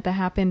movement that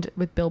happened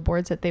with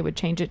billboards that they would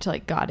change it to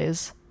like God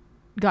is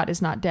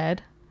not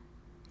dead,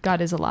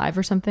 God is alive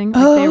or something?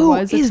 Like, there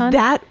was a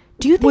ton.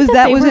 Do you think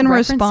that they was were in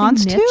referencing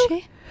response to?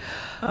 Nietzsche?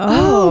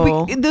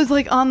 Those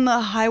like on the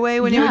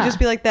highway when it would Yeah. just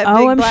be like that. Oh,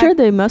 big I'm black, sure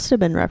they must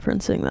have been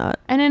referencing that.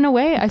 And in a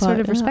way, I sort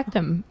But, of respect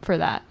them for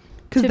that.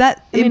 because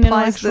that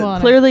implies intellectual that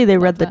honor. Clearly, they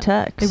Love read the that.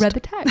 text. They read the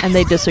text. and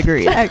they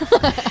disagreed.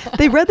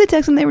 they read the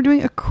text and they were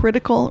doing a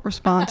critical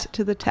response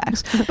to the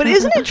text. But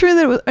isn't it true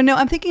that it was? No,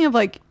 I'm thinking of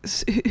like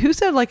who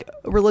said like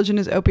religion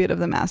is opiate of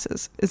the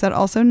masses? Is that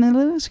also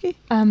Nilewski?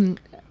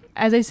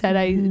 As I said,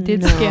 I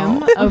did No.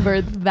 skim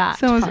over that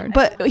part.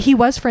 But he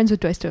was friends with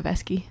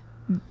Dostoevsky.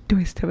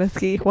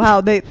 Dostoevsky.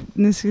 Wow,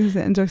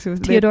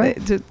 Theodore?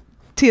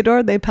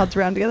 Theodore. They palled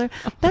around together.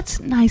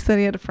 That's nice that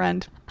he had a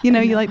friend. You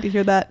know, you like to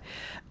hear that.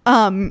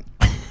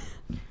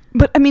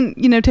 But I mean,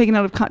 you know, taken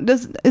out of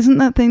isn't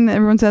that thing that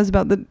everyone says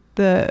about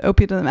the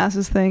opiate of the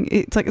masses thing?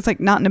 It's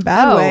like not in a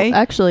bad way.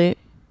 Actually,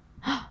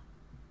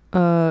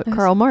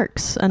 Karl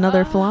Marx,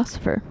 another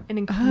philosopher. An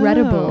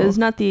incredible. Oh. It's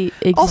not the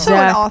exact Also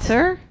an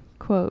author.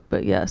 quote,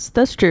 but yes,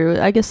 that's true.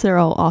 I guess they're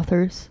all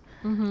authors.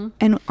 Mm-hmm.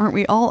 And aren't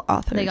we all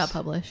authors? They got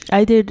published.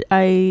 I did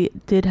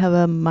have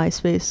a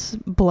MySpace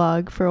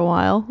blog for a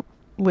while,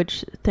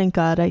 which thank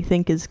God I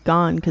think is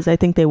gone because I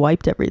think they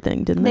wiped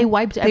everything, didn't they? They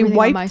wiped everything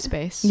on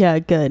MySpace. Yeah,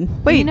 good.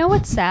 Wait, you know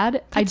what's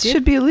sad? It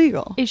should be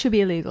illegal. It should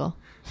be illegal.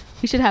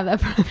 We should have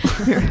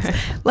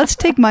that. Let's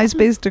take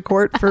MySpace to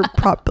court for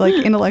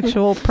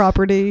intellectual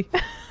property.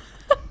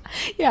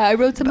 Yeah, I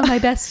wrote some of my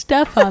best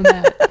stuff on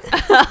that.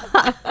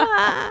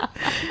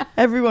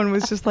 Everyone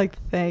was just like,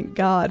 thank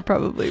God,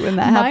 probably when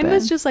that Mine happened.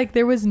 was just like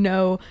there was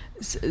no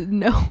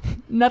substance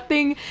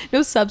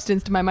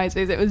to my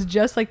MySpace. It was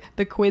just like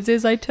the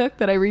quizzes I took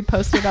that I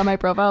reposted on my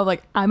profile.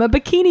 Like, I'm a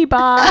bikini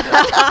bod.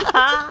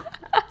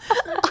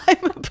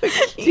 I'm a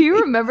bikini. Do you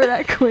remember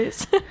that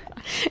quiz?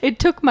 It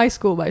took my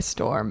school by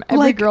storm.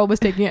 Every girl was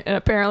taking it, and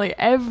apparently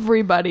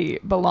everybody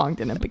belonged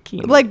in a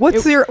bikini. Like,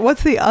 what's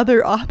the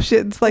other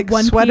options? Like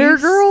One sweater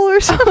Piece? girl or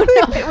something?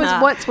 It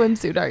was what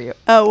swimsuit are you?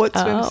 Oh, what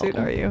swimsuit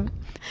are you?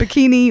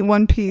 Bikini,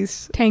 one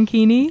piece.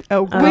 Tankini.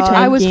 Oh, Which God.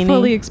 I was Tankini.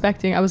 fully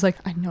expecting. I was like,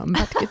 I know I'm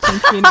about to get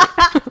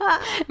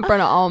tankini in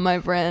front of all my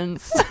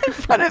friends. In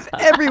front of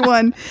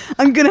everyone.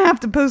 I'm going to have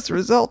to post the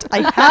result.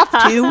 I have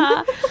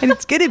to. And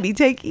it's going to be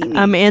tankini.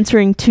 I'm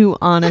answering too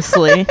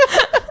honestly.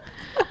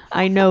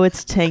 I know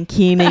it's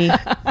tankini.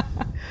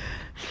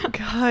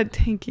 God,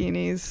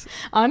 tankinis.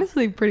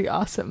 Honestly, pretty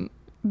awesome.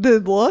 The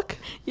look?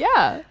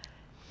 Yeah.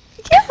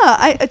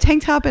 Yeah, a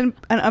tank top and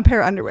a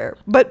pair of underwear,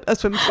 but a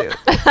swimsuit.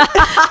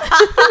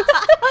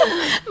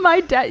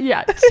 My dad,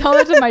 yeah, tell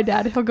that to my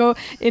dad. He'll go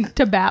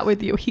to bat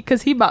with you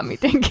because he bought me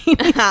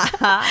tankinis.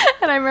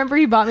 And I remember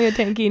he bought me a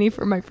tankini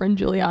for my friend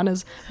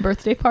Juliana's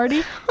birthday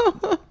party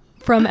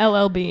from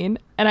LL Bean.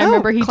 And I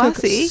remember he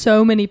classy. took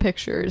so many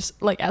pictures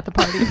like at the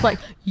party. It's like,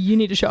 you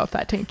need to show off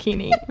that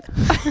tankini.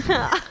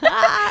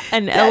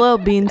 An LL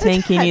Bean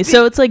tankini.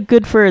 So it's like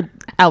good for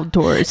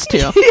outdoors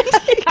too. You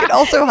could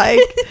also hike.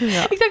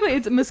 Yeah. Exactly.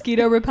 It's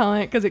mosquito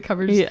repellent because it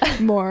covers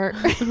more.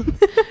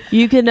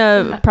 You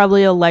can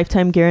probably a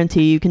lifetime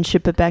guarantee. You can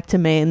ship it back to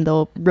Maine.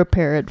 They'll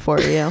repair it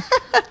for you.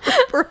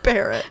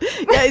 Repair it.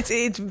 Yeah,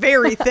 it's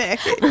very thick.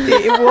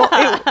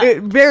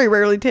 It very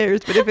rarely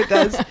tears, but if it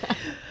does.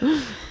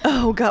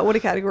 Oh God, what a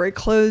category.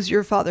 Clothes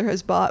your father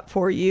has bought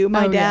for you.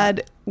 My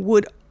dad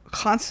would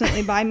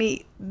constantly buy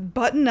me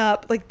button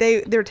up, like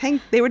they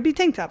would be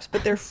tank tops,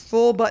 but they're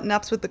full button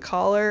ups with the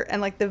collar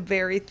and like the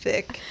very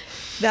thick.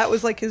 That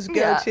was like his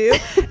go-to. Yeah.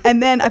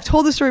 And then I've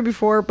told the story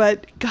before,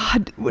 but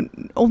God,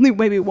 only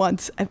maybe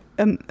once.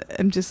 I'm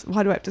just,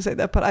 why do I have to say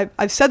that? But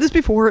I've said this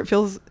before. It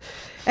feels,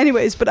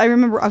 anyways. But I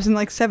remember I was in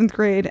like 7th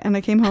grade and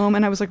I came home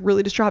and I was like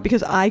really distraught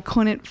because I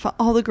couldn't.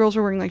 All the girls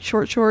were wearing like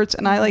short shorts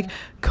and I like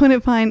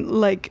couldn't find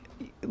like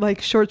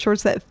short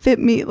shorts that fit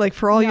me. Like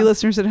for all you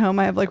listeners at home,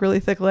 I have like really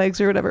thick legs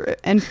or whatever,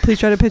 and please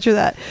try to picture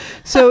that.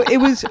 So it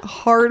was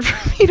hard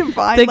for me to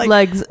find thick like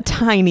legs,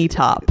 tiny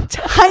top.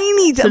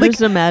 So like,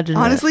 just imagine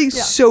honestly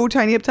so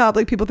tiny up top,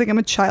 like people think I'm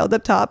a child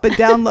up top, but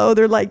down low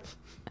they're like,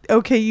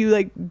 okay, you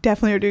like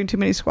definitely are doing too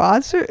many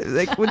squats, or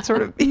like would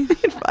sort of be the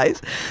advice.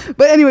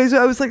 But anyways,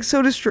 I was like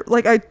so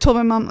like I told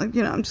my mom, like,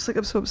 you know, I'm so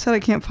upset I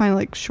can't find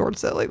like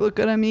shorts that like look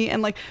good on me.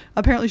 And like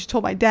apparently she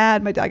told my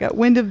dad got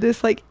wind of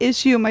this like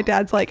issue, and my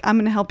dad's like, I'm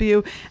gonna help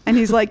you. And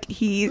he's like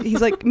he's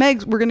like,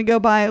 Megs, we're gonna go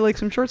buy like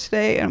some shorts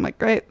today. And I'm like,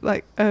 great,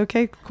 like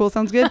okay, cool,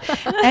 sounds good.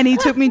 And he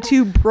took me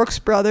to Brooks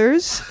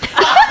Brothers.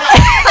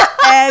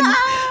 And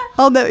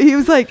he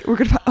was like, we're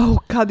gonna we're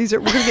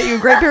gonna get you a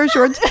great pair of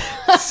shorts.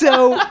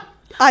 So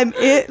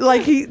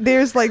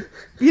there's like,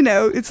 you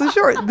know, it's a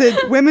short.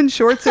 The women's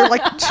shorts are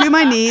like to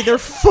my knee. They're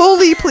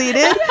fully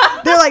pleated.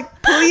 They're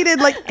like pleated,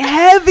 like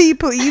heavy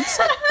pleats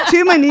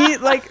to my knee,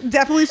 like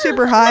definitely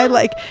super high,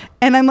 like,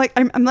 and I'm like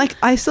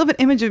I still have an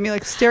image of me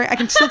like staring. I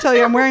can still tell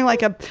you I'm wearing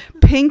like a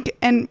pink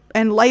and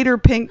lighter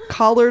pink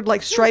collared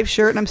like striped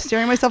shirt, and I'm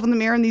staring at myself in the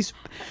mirror in these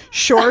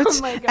shorts,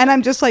 Oh my God. and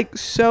I'm just like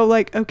so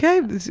like, okay,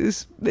 this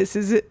is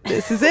it,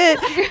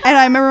 and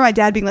I remember my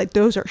dad being like,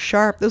 those are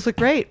sharp, those look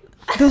great.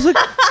 Those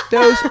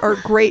are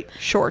great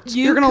shorts.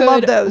 You're gonna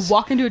love could those.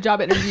 Walk into a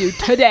job interview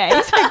today.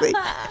 Exactly.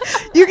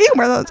 You can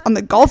wear those on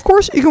the golf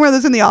course. You can wear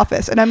those in the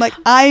office. And I'm like,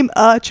 I'm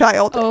a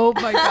child. Oh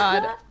my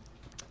God.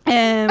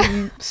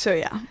 And so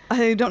yeah,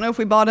 I don't know if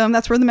we bought them.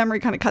 That's where the memory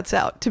kind of cuts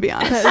out, to be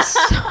honest.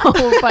 That's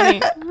so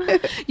funny.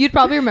 You'd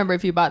probably remember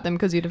if you bought them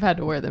because you'd have had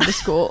to wear them to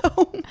school.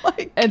 Oh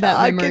my And that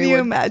god! memory Can you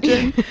would-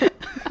 imagine?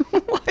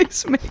 Why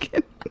is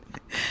Megan?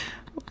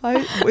 Why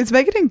is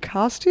Megan in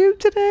costume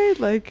today?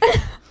 Like,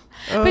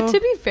 But to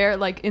be fair,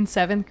 like in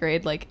 7th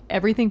grade, like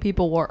everything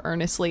people wore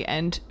earnestly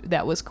and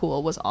that was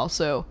cool was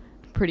also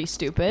pretty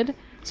stupid.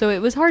 So it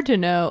was hard to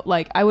know.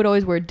 Like I would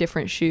always wear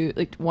different shoes,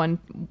 like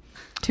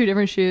 2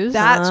 different shoes.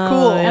 that's Oh,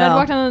 cool. And yeah. I'd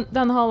walk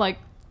down the hall like,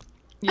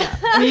 yeah.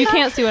 I mean, you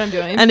can't see what I'm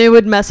doing. And it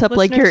would mess up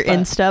like your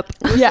Listeners, but- instep.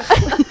 yeah.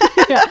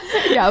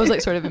 Yeah, I was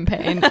like sort of in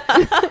pain.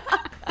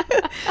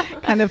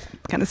 kind of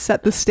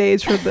set the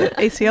stage for the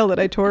ACL that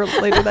I tore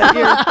later that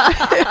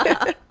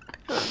year.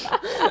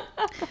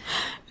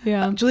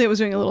 Yeah. Juliet was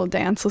doing a little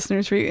dance,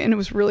 listeners, for you, and it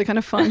was really kind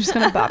of fun, just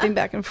kind of bopping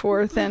back and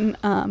forth, and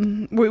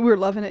we were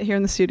loving it here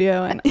in the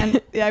studio,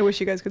 and yeah, I wish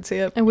you guys could see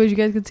it I wish you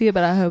guys could see it,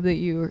 but I hope that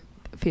you were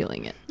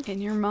feeling it.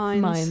 in your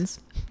minds.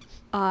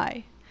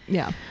 Eye.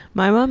 Yeah.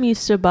 My mom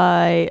used to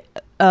buy,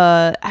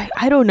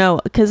 I don't know,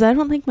 because I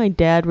don't think my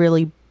dad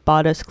really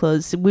bought us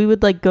clothes. We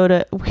would like go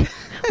to,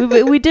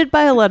 we did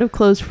buy a lot of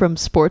clothes from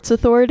Sports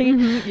Authority.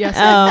 Yes.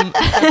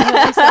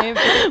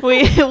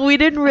 We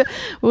didn't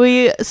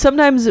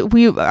sometimes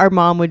our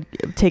mom would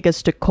take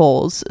us to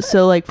Kohl's,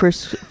 so like for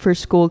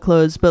school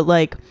clothes, but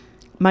like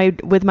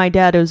with my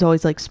dad it was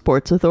always like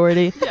Sports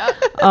Authority.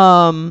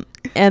 Yeah.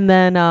 And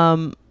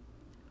then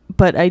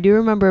but I do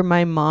remember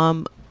my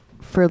mom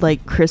for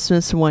like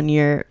Christmas one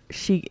year,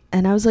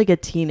 I was like a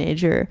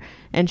teenager,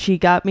 and she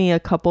got me a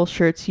couple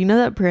shirts. You know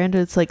that brand?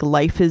 It's like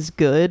Life is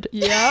Good.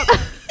 Yep.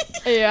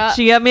 Yeah.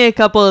 She got me a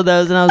couple of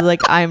those, and I was like,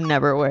 I'm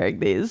never wearing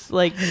these.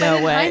 Like, no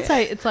In way.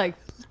 hindsight, it's like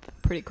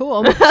pretty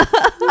cool.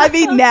 I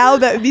mean, now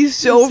that would be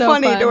so So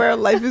funny fun. to wear a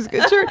Life is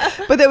Good shirt,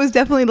 but that was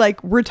definitely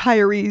like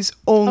retirees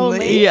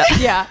only. Yeah.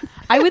 Yeah.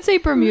 I would say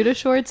Bermuda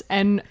shorts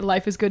and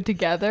Life is Good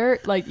together.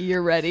 Like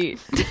you're ready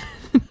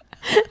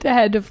to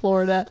head to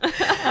Florida.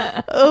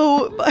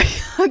 Oh my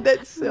god,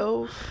 that's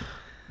so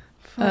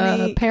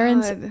funny.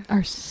 Parents God.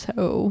 are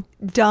so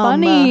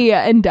Dumb. funny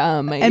and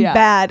dumb and yeah.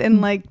 bad,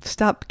 and like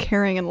stop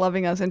caring and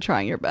loving us and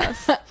trying your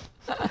best.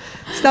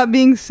 Stop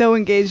being so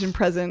engaged and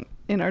present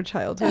in our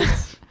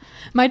childhoods.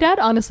 My dad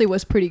honestly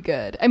was pretty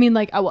good. I mean,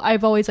 like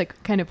I've always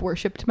like kind of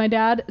worshipped my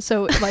dad,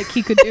 so like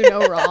he could do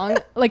no wrong.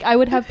 Like I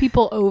would have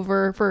people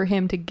over for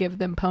him to give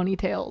them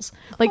ponytails,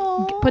 like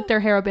put their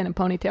hair up in a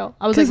ponytail.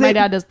 I was like, 'Cause my they-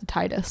 dad does the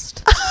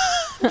tightest.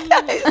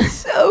 That is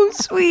so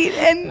sweet.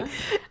 And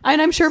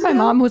And I'm sure my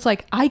mom was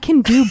like, I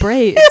can do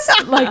braids.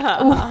 Like,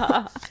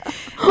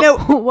 no,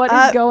 what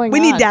is going we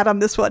on? need dad on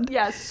this one.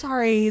 Yeah,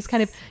 sorry. He's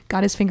kind of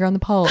got his finger on the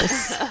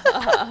pulse.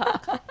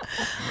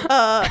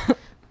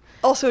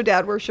 Also,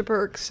 dad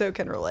worshiper, so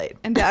can relate.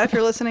 And dad, if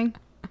you're listening,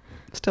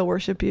 still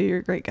worship you. You're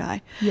a great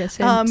guy. Yeah,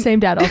 same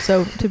dad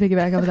also, to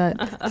piggyback off of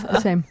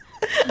that. Same.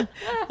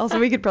 Also,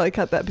 we could probably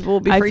cut that. People will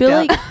be I freaked feel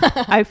out.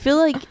 like I feel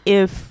like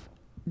if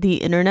the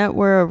internet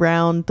were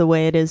around the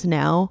way it is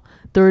now,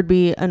 there would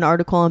be an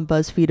article on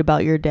BuzzFeed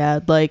about your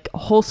dad, like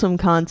wholesome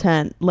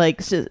content.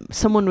 Like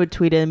someone would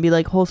tweet it and be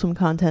like, wholesome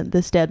content.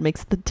 This dad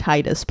makes the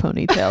tightest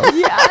ponytails.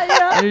 Yeah.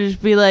 And it'd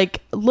just be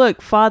like,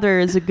 look, father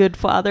is a good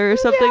father or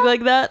something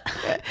like that.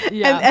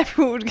 Yeah. And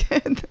everyone would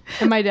get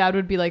And my dad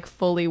would be like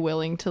fully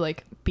willing to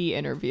like be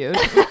interviewed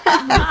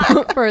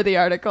for the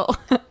article.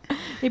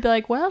 He'd be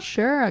like, well,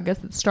 sure, I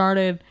guess it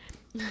started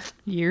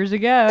years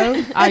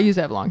ago. I used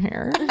to have long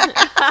hair.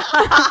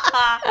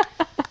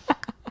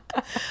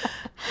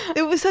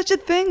 It was such a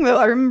thing, though.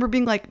 I remember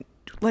being like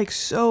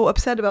so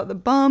upset about the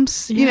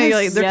bumps. You know, you're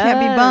like, there can't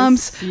be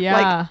bumps. Yeah.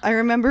 Like, I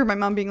remember my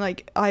mom being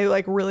like, I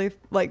like really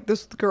like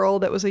this girl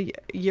that was a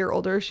year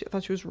older. She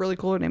thought she was really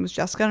cool. Her name was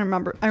Jessica. And I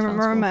remember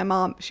cool. my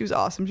mom. She was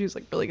awesome. She was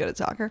like really good at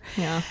soccer.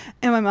 Yeah.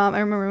 And I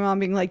remember my mom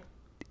being like,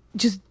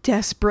 just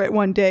desperate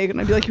one day,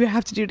 and I'd be like, you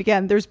have to do it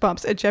again. There's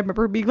bumps. And I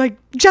remember being like,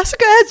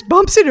 Jessica has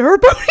bumps in her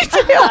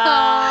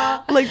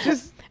ponytail. Like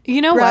just. You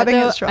know what, grabbing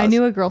at though? straws. I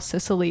knew a girl,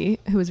 Cicely,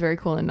 who was very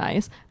cool and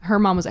nice. Her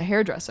mom was a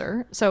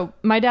hairdresser. So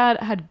my dad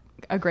had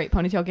a great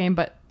ponytail game,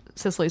 but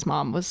Cicely's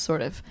mom was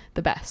sort of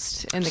the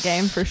best in the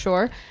game for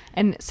sure.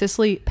 And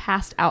Cicely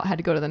passed out, had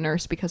to go to the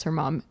nurse because her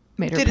mom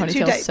made her Did it too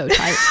ponytail tight. so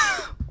tight.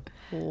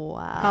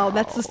 Wow. Oh,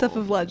 that's the stuff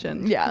of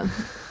legend. Yeah.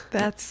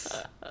 That's.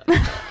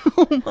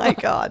 Oh my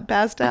God,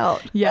 passed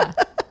out. Yeah.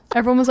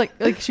 Everyone was like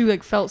she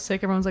like felt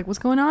sick. Everyone was like, what's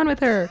going on with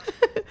her?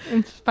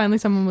 And finally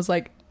someone was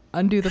like,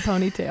 undo the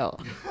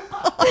ponytail.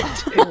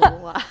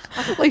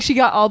 Like she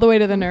got all the way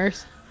to the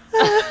nurse.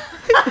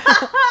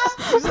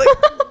 She's like,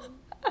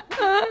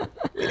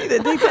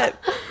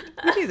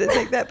 need to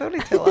take that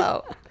ponytail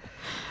out.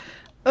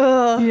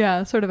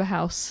 Yeah, sort of a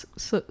house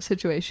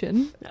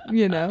situation.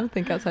 You know,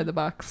 think outside the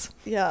box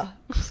Yeah.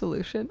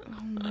 solution.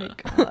 Oh my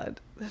god,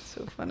 that's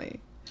so funny.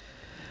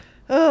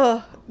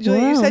 Oh,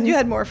 Julie, you said you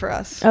had more for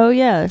us. Oh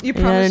yeah. You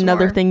And promised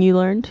another more. thing you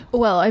learned?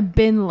 Well, I've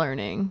been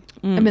learning.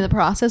 Mm. I'm in the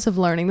process of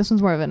learning. This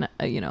one's more of an,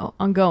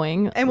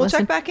 ongoing. And we'll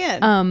listen. check back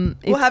in.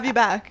 We'll we'll have you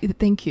back.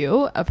 Thank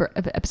you for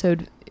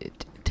episode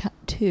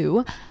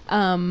 2.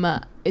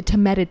 To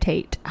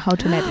meditate. How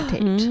to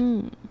meditate.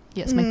 Mm.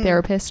 Yes, my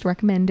therapist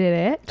recommended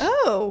it.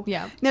 Oh.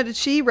 Yeah. Now, did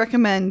she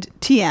recommend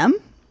TM?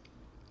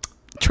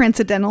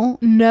 Transcendental?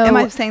 No. Am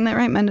I saying that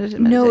right?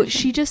 Meditation? No,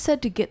 she just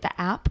said to get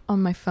the app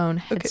on my phone,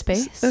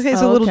 Headspace. Okay,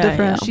 it's a little Okay,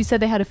 different. She said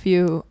they had a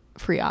few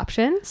free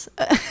options.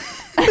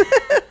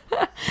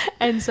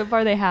 And so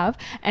far they have.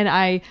 And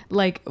I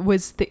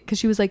was, because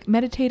she was like,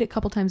 meditate a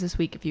couple times this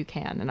week if you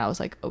can. And I was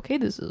like, okay,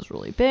 this is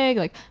really big.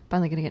 Like,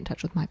 finally gonna get in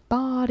touch with my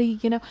body,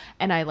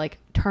 And I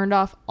turned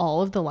off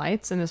all of the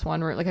lights in this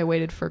one room. I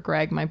waited for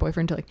Greg, my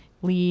boyfriend, to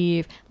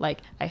leave. I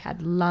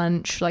had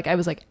lunch. I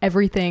was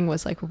everything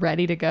was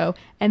ready to go.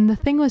 And the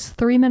thing was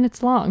 3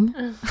 minutes long.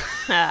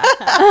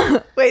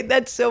 Wait,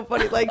 that's so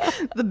funny.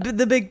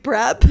 The big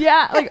prep.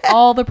 Yeah,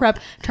 all the prep.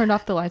 Turned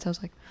off the lights. I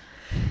was like,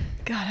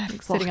 God,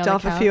 I've sitting blocked on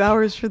off the a few couch.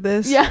 hours for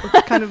this. Yeah.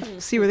 Let's kind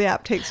of see where the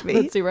app takes me.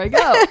 let's see where I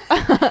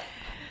go.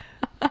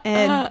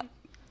 And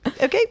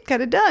okay,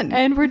 kind of done.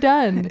 And we're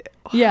done.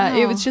 Yeah,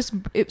 it Wow.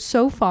 was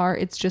so far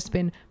it's just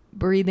been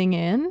breathing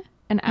in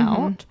and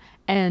out.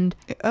 And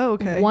Oh,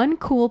 okay. one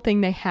cool thing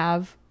they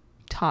have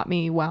taught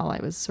me while I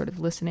was sort of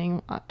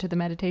listening to the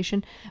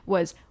meditation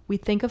was we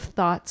think of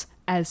thoughts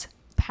as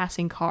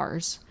passing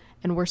cars,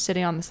 and we're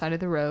sitting on the side of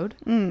the road.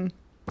 And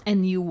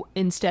when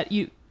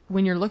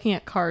you're looking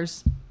at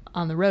cars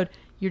on the road,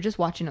 you're just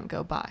watching them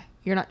go by.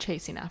 You're not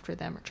chasing after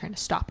them or trying to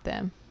stop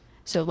them.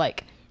 So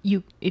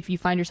if you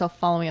find yourself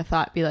following a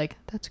thought, be like,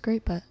 that's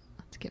great, but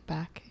let's get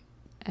back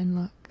and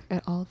look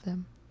at all of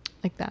them,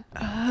 like that.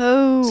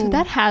 Oh. So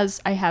that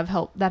has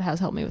helped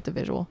me with the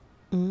visual,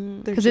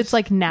 because it's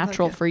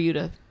natural for you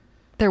to,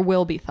 there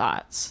will be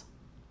thoughts.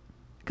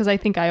 Because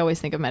I always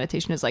think of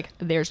meditation as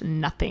there's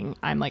nothing.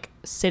 I'm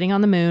sitting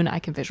on the moon. I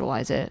can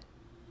visualize it.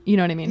 You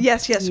know what I mean?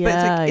 Yes, but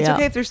Yeah, it's yeah.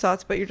 okay if there's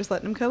thoughts, but you're just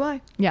letting them go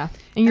by. Yeah.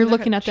 And you're they're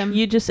looking at them.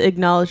 You just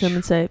acknowledge them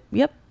and say,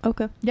 "Yep,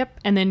 okay." Yep.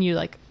 And then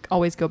you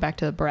always go back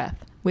to the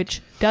breath,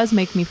 which does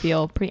make me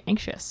feel pretty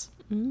anxious.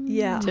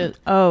 Yeah.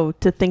 To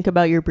think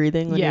about your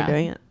breathing when Yeah. you're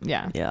doing it.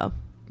 Yeah. Yeah.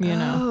 You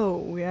know.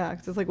 Oh, yeah.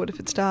 Because it's what if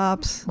it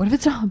stops? What if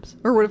it stops?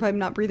 Or what if I'm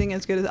not breathing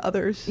as good as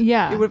others?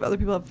 Yeah. What if other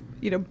people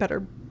have,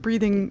 better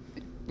breathing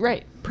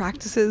Right.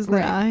 practices than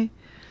Right. I?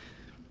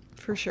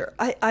 For sure.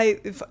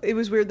 It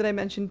was weird that I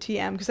mentioned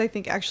TM because I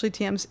think actually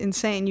TM's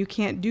insane. You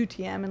can't do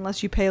TM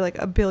unless you pay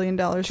 $1 billion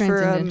for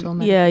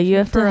Transcendental Yeah, you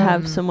have For, to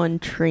have someone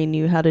train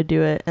you how to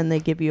do it, and they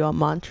give you a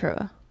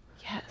mantra.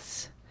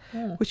 yes,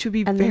 Yeah. which would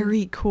be And then-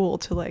 very cool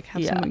to have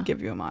Yeah. someone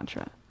give you a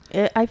mantra.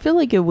 I feel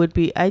like it would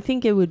be. I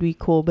think it would be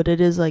cool, but it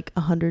is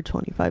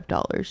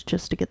 $125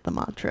 just to get the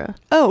mantra.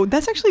 Oh,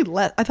 that's actually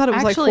less. I thought it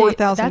was Actually,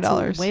 $4,000.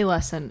 That's way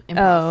less than improv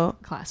Oh,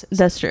 classes.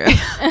 That's true.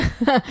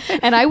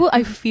 And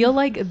I feel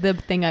like the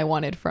thing I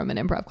wanted from an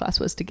improv class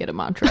was to get a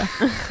mantra.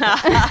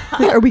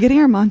 Wait, are we getting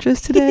our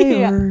mantras today?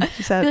 Yeah. Or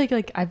is that I feel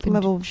like I've been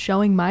level-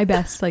 showing my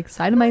best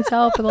side of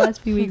myself for the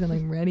last few weeks.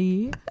 I'm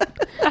ready.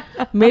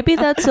 Maybe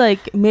that's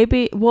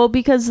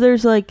because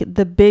there's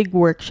the big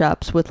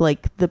workshops with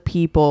the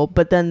people,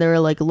 but then there are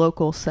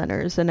local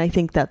centers, and I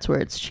think that's where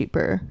it's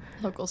cheaper.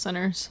 Local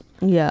centers,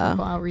 Yeah.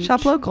 local outreach.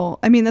 shop local?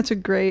 I mean, that's a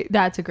great.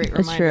 That's a great That's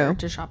reminder true.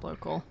 to shop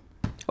local.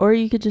 Or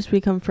you could just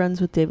become friends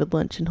with David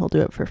Lynch, and he'll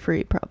do it for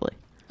free, probably.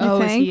 You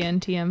Oh, is think? he in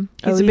TM?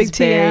 He's Oh, a big he's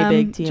very TM.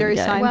 big TM Jerry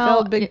guy. Seinfeld,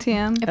 Well, big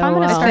TM. If Oh, I'm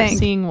going to wow. start Think.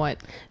 seeing what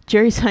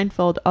Jerry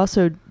Seinfeld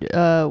also,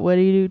 what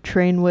do you do?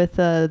 Train with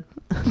the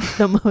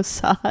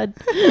Mossad?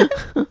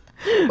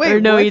 Wait, Or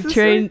no, what's he the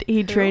story? trained.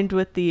 He trained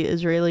with the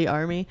Israeli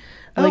army.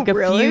 Oh, A few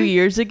really?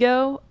 years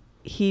ago,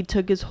 he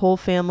took his whole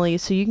family.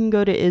 So you can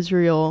go to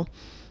Israel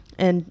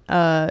and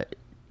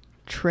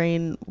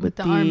train with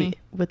the army.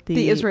 with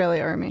The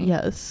Israeli army.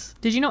 Yes.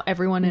 did you know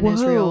everyone in Whoa.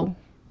 Israel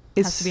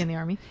has Is to be in the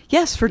army?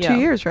 yes for 2 Yeah.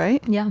 years,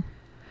 right? Yeah.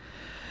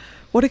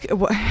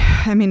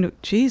 I mean,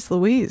 geez,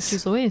 Louise.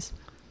 She's Louise.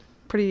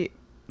 Pretty.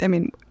 I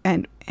mean,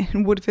 and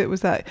what if it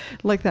was that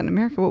like that in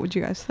America? What would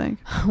you guys think?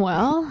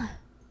 Well,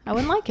 I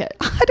wouldn't like it.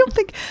 I don't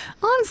think,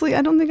 honestly,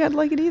 I don't think I'd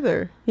like it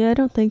either. Yeah, I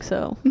don't think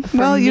so.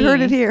 Well, you heard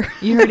me. it here.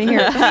 You heard it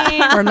here.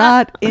 We're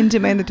not into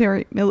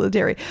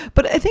military,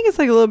 but I think it's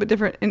a little bit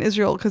different in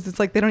Israel because it's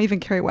they don't even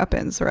carry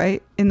weapons,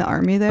 right? In the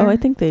army there. Oh, I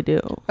think they do.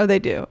 Oh, they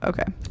do.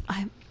 Okay,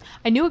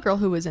 I knew a girl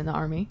who was in the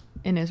army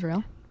in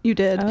Israel, you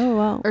did. Oh,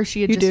 wow. or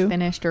she had You just do?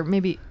 finished, or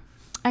maybe.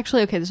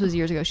 Actually, okay, this was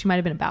years ago. She might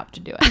have been about to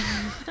do it.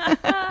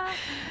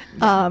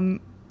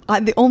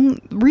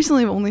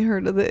 Recently I've only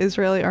heard of the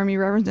Israeli army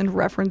in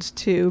reference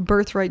to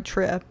Birthright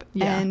Trip.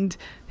 Yeah. And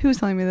who was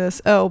telling me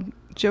this? Oh,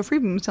 Joe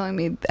Friedman was telling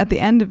me at the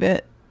end of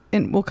it,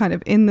 and we'll kind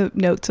of in the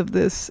notes of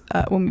this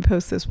when we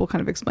post this, we'll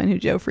kind of explain who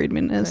Joe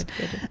Friedman is.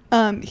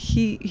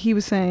 He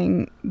was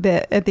saying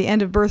that at the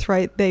end of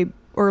Birthright,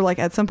 or like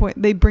at some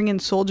point they bring in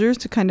soldiers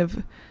to kind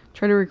of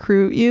try to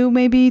recruit you,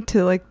 maybe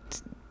to like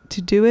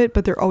to do it,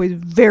 but they're always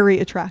very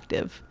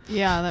attractive.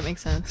 Yeah, that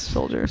makes sense.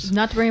 Soldiers.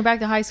 Not to bring it back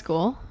to high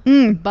school,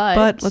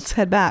 but let's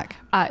head back.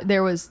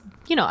 There was,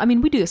 I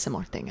mean, we do a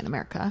similar thing in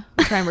America.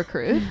 We try and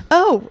recruit.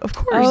 Oh, of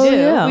course. We do.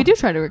 Yeah. We do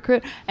try to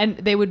recruit, and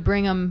they would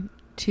bring them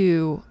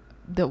to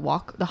the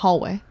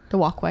walkway,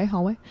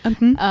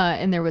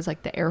 and there was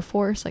like the Air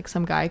Force, like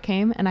some guy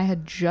came, and I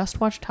had just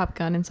watched Top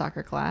Gun in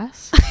soccer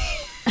class.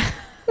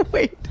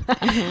 Wait,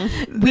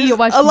 We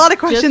watched a lot of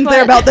questions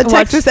there about the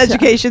Texas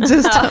education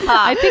system.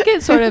 I think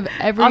it's sort of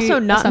every Also,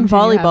 not in assumption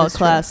you have volleyball is true.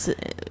 class.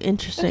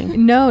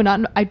 Interesting. No,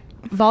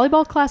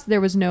 volleyball class.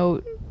 There was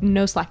no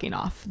slacking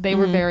off. They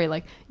were very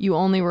like, you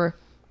only were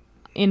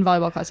in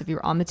volleyball class if you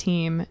were on the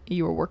team.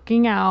 You were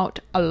working out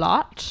a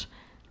lot.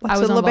 What's I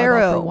was a on volleyball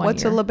libero? for 1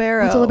 What's year. a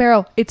libero? What's a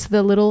libero? It's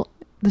the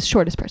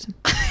shortest person.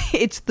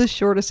 It's the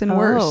shortest and Oh.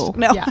 worst.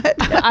 No. Yeah,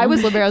 I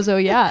was libero, so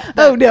yeah.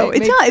 Oh, no, it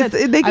it's makes not.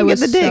 sense. They can I get was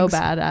the so digs.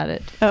 bad at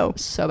it. Oh.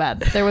 So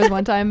bad. There was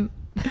one time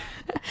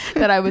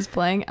that I was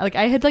playing. Like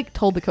I had like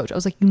told the coach, I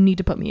was like, you need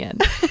to put me in.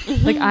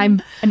 Like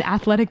I'm an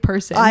athletic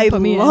person. I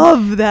Put me in.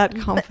 love that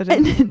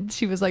confidence. And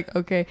she was like,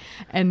 okay.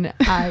 And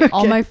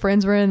all my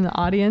friends were in the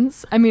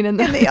audience. I mean, in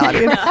the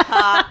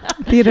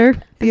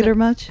Theater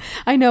much?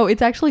 I know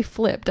it's actually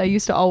flipped. I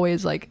used to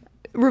always like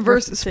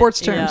Reverse sports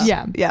terms.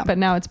 yeah. But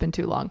now it's been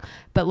too long.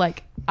 But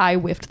like I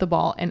whiffed the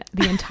ball and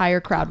the entire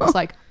crowd was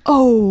like,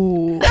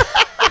 oh.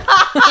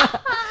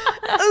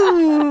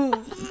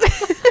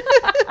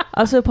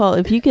 Also, Paul,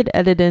 if you could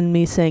edit in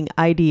me saying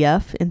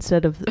IDF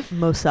instead of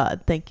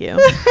Mossad, thank you.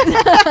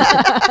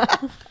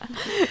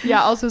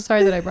 Yeah. Also,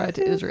 sorry that I brought it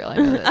to Israel. I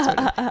know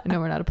I know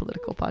we're not a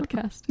political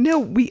podcast. No,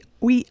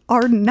 we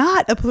are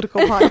not a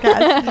political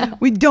podcast.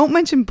 We don't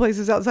mention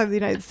places outside of the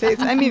United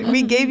States. I mean,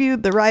 we gave you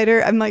the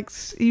writer. I'm like,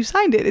 you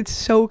signed it. It's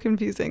so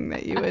confusing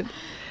that you would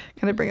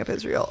kind of bring up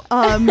Israel.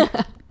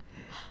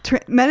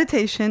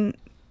 Meditation.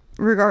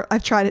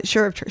 I've tried it.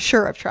 Sure,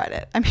 I've tried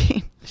it. I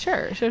mean,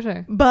 Sure.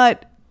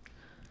 but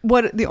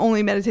the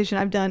only meditation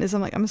I've done is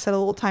I'm gonna set a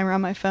little timer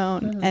on my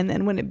phone, and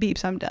then when it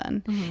beeps, I'm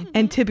done.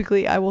 And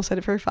typically I will set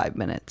it for 5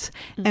 minutes,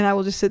 and I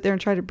will just sit there and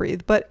try to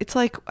breathe. But it's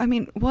like, I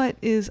mean,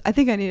 I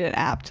think I need an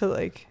app to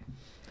like.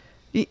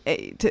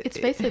 It's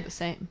basically the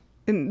same,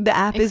 And the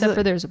app except is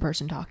for there's a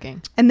person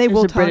talking, and they There's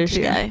will a talk British to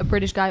you. guy. a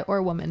British guy or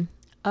a woman.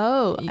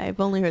 Oh, I've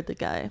only heard the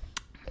guy.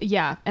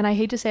 Yeah, and I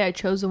hate to say I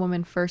chose the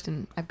woman first,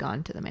 and I've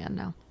gone to the man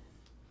now,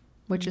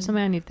 which is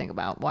something I need to think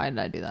about. Why did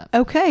I do that?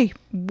 Okay.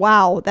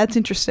 Wow, that's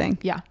interesting.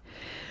 Yeah.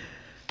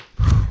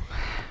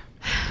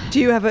 Do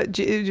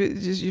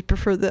you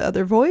prefer the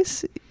other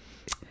voice?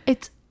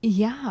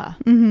 Yeah.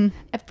 Mm-hmm.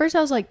 At first, I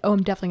was like, "Oh,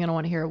 I'm definitely gonna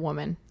want to hear a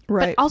woman."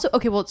 Right. But also,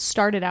 okay, well, it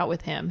started out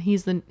with him.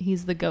 He's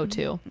the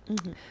go-to,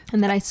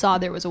 and then I saw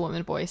there was a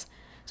woman voice,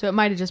 so it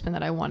might have just been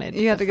that I wanted.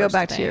 You have the to go first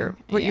back thing. to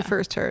what you Yeah.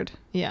 first heard.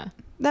 Yeah.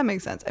 That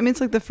makes sense. I mean,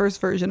 it's like the first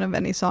version of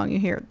any song you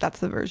hear. That's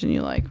the version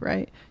you like,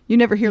 right? You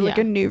never hear like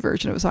Yeah. a new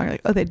version of a song. You're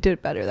like, oh, they did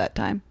it better that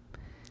time.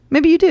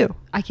 Maybe you do.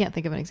 I can't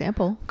think of an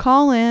example.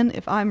 Call in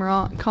if I'm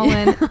wrong. Call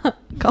in.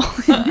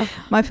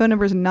 My phone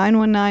number is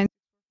 919.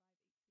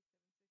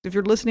 If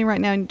you're listening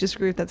right now and you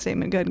disagree with that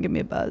statement, go ahead and give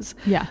me a buzz.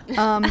 Yeah.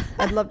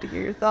 I'd love to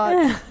hear your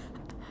thoughts,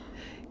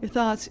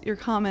 your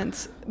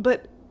comments.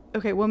 But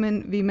okay,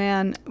 woman v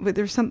man, but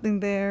there's something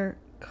there.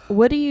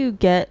 What do you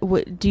get?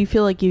 What do you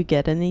feel like you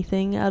get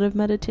anything out of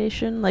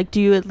meditation? Like,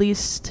 do you at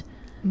least?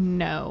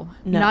 No,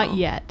 No. not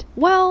yet.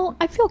 Well,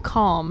 I feel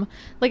calm.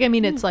 Like, I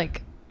mean, it's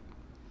like,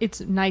 it's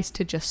nice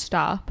to just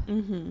stop.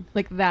 Mm-hmm.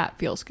 Like, that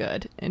feels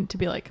good. And to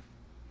be like,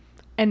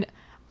 and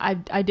I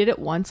did it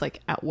once, like,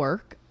 at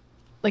work.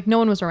 Like, no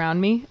one was around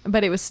me,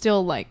 but it was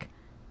still like,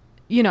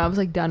 I was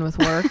like done with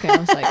work and I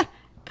was like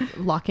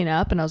locking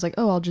up and I was like,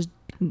 oh, I'll just,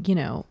 Get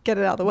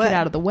it out of the way. get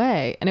out of the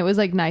way. And it was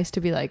like nice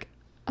to be like,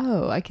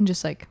 oh, I can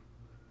just like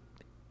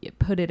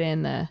put it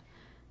in the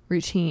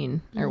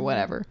routine or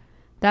whatever.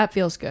 That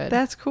feels good.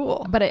 That's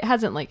cool. But it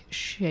hasn't like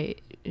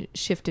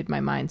shifted my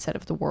mindset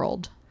of the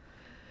world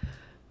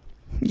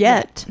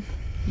Yet.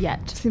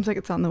 yet. Seems like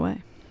it's on the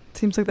way.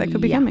 Seems like that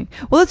could be Yeah. coming.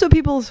 Well, that's what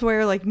people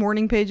swear, like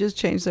morning pages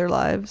change their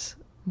lives.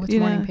 What's You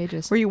morning know,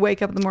 pages? Where you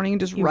wake up in the morning and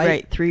just You write.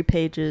 write 3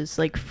 pages,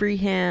 like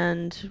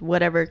freehand,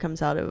 whatever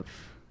comes out of.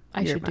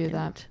 I your should do mind.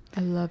 that.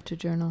 I love to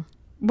journal.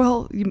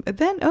 Well,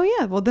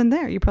 then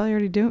there. You probably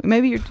already do.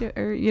 Maybe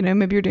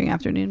maybe you're doing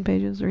afternoon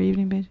pages or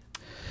evening pages.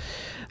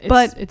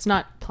 But- It's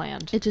not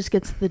planned. It just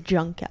gets the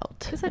junk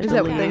out. Is that Is that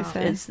junk what they out?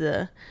 say? Is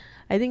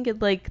I think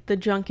it like the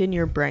junk in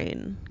your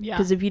brain. Yeah.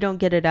 Because if you don't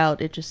get it out,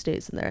 it just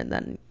stays in there and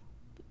then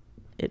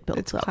it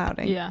builds It's up.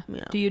 clouding. Yeah.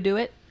 Yeah. Do you do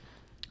it?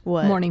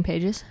 What? Morning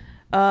pages.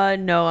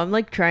 No, I'm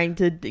like trying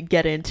to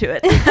get into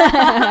it.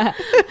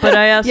 But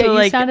I also Yeah, you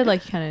like sounded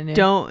like you kind of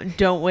knew.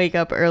 don't wake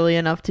up early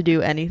enough to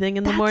do anything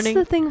in the morning.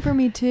 That's the thing for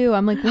me too.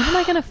 I'm like, when am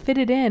I gonna fit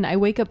it in? I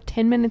wake up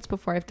 10 minutes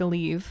before I have to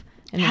leave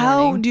in the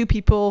How morning. do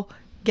people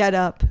get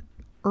up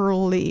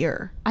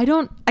earlier. I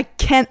don't. I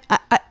can't.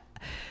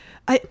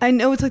 I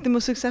know it's like the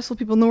most successful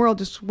people in the world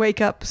just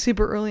wake up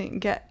super early and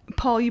get.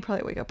 Paul, you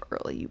probably wake up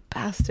early, you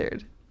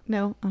bastard.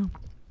 No? Oh.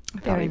 I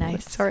thought Very you would.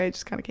 nice. Sorry, I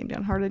just kind of came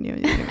down hard on you.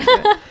 And you didn't even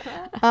do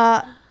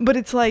it. But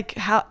it's like,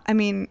 how? I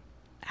mean,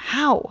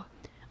 how?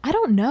 I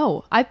don't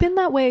know. I've been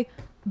that way.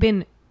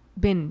 Been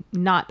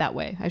not that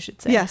way, I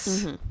should say.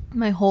 Yes.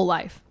 My whole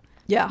life.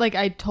 Yeah. Like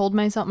I told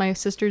myself, my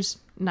sister's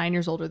 9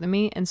 years older than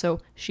me, and so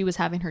she was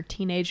having her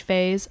teenage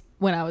phase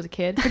when I was a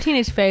kid. Her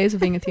teenage phase of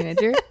being a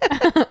teenager.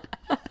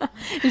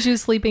 And she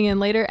was sleeping in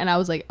later, and I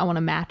was like, I want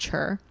to match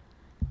her.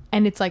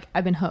 And it's like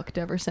I've been hooked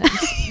ever since.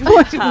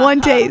 one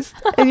taste,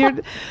 and you're.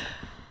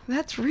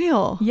 That's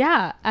real.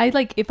 Yeah, I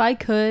like if I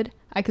could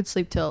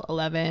sleep till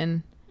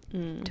 11,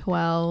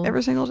 12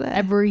 Every single day.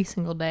 every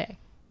single day.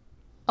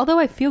 Although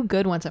I feel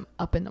good once I'm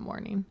up in the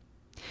morning.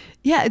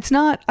 Yeah, it's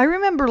not. I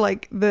remember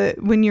like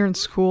when you're in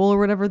school or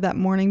whatever, that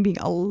morning being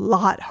a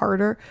lot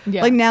harder.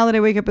 Yeah. Like now that I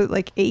wake up at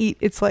like 8,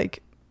 it's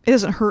like it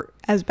doesn't hurt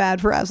as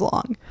bad for as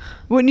long.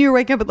 When you're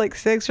waking up at like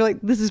 6, you're like,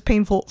 this is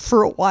painful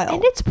for a while.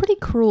 And it's pretty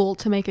cruel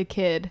to make a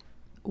kid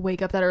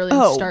wake up that early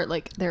and start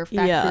like their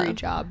factory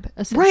job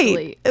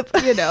essentially,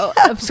 you know,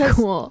 of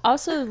school.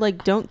 Also,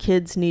 like, don't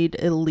kids need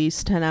at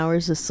least 10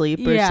 hours of sleep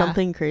or Yeah.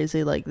 something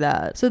crazy like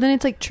that? So then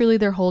it's like truly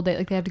their whole day.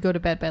 Like they have to go to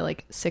bed by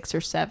like 6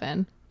 or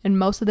 7, and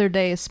most of their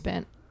day is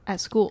spent at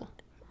school.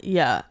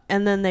 Yeah.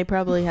 And then they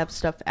probably have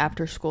stuff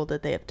after school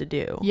that they have to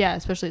do. Yeah,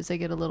 especially as they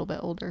get a little bit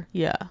older.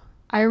 Yeah.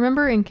 I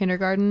remember in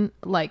kindergarten,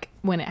 like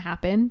when it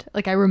happened,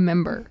 like I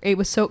remember it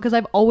was so, because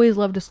I've always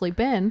loved to sleep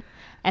in,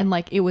 and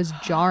like it was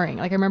jarring.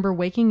 Like I remember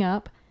waking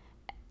up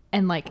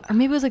and like, or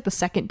maybe it was like the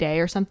second day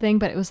or something,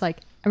 but it was like,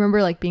 I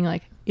remember like being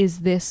like,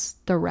 is this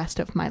the rest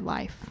of my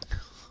life?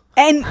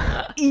 And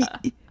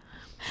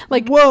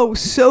Like, whoa,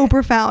 so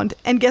profound.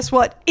 And guess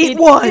what? It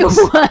was.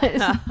 It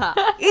was.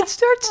 It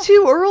starts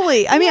too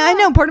early. I mean, I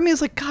know part of me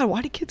is like, God,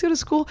 why do kids go to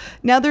school?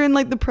 Now they're in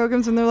like the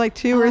programs and they're like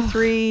 2 or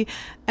 3.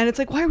 And it's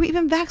like, why are we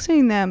even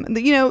vaccinating them? And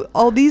you know,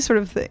 all these sort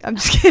of things. I'm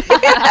just kidding.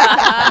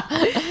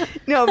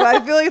 No, but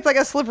I feel like it's like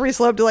a slippery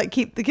slope to like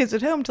keep the kids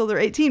at home till they're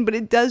 18. But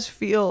it does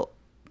feel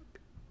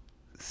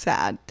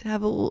sad to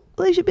have a little,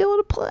 they should be able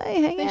to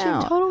play, hang They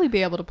out, should totally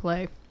be able to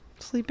play.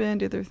 sleep in,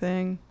 do their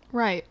thing.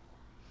 Right.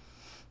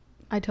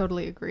 I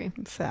totally agree.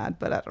 It's sad,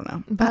 but I don't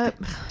know. But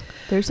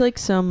There's like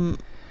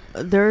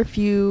there are a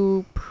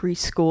few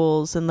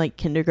preschools and like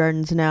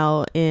kindergartens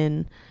now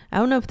I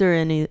don't know if they're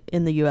in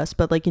the US,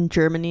 but like in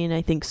Germany and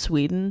I think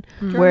Sweden,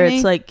 where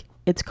it's like,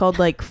 it's called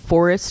like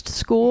forest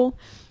school.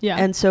 yeah.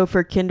 And so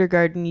for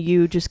kindergarten,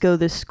 you just go to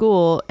this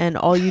school and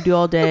all you do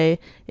all day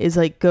is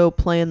like go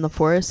play in the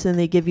forest, and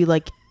they give you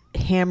like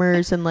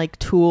hammers and like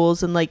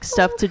tools and like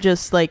stuff to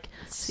just like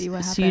See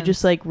what so you happens.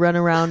 just like run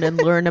around and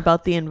learn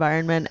about the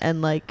environment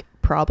and like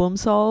problem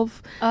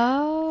solve.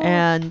 Oh.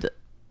 And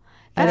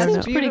I that don't seems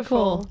know. pretty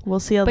Beautiful. cool. We'll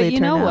see how But they you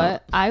turn know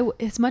out. what?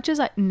 As much as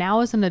now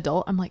as an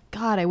adult, I'm like,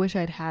 God, I wish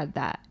I'd had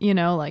that. You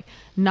know, like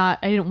I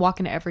didn't walk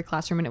into every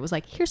classroom and it was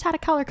like, here's how to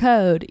color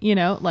code. You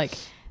know, like,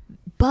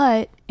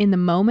 but in the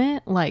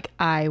moment, like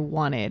I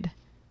wanted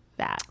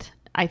that.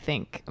 I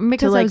think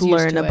because To I like was used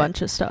learn to a it.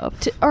 bunch of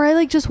stuff. Or I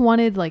like just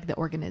wanted like the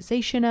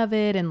organization of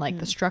it and like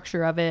the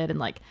structure of it, and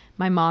like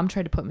my mom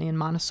tried to put me in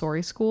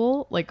Montessori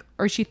school, like,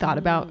 or she thought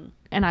about,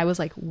 and I was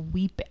like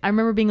weeping. I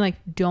remember being like,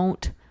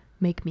 don't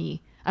make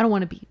me, I don't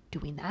want to be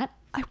doing that.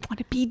 I want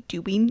to be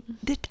doing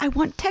that. I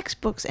want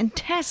textbooks and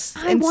tests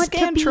I and want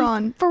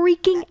Scantron. to be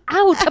freaking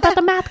out about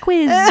the math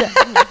quiz.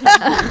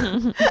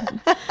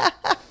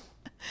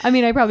 I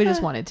mean, I probably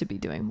just wanted to be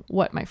doing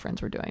what my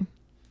friends were doing,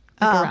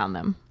 like around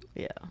them.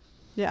 Yeah.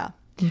 Yeah.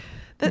 Yeah.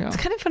 That's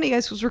kind of funny,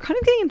 guys, because we're kind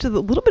of getting into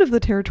the little bit of the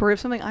territory of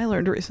something I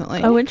learned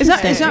recently. Oh, It's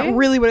not interesting.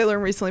 really what I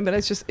learned recently, but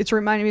it's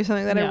reminding me of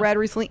something that I Yeah. read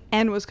recently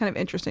and was kind of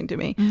interesting to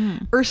me.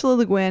 Ursula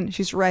Le Guin,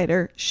 she's a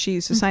writer.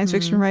 She's a science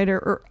fiction writer,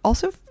 or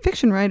also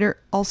fiction writer,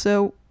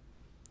 also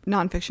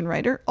nonfiction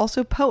writer,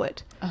 also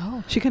poet.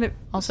 Oh, She kind of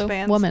also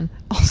spans, woman.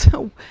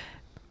 Also,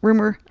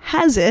 rumor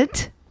has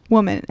it,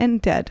 woman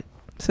and dead.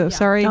 So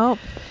sorry. Oh,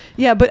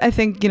 Yeah, but I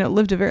think,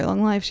 lived a very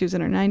long life. She was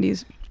in her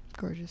 90s.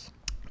 Gorgeous.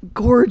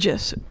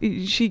 Gorgeous.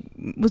 She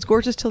was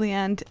gorgeous till the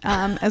end,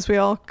 as we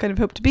all kind of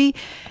hope to be.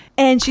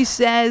 And she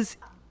says,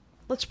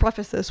 let's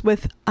preface this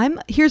with,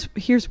 here's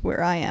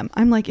where I am.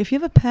 I'm like, if you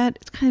have a pet,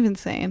 it's kind of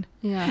insane.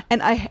 Yeah.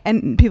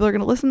 And people are going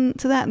to listen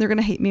to that and they're going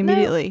to hate me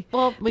immediately.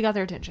 Well, we got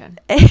their attention.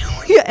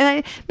 Yeah,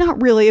 and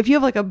not really. If you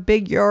have like a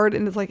big yard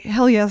and it's like,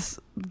 hell yes,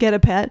 get a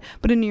pet.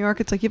 But in New York,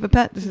 it's like, you have a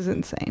pet, this is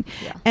insane.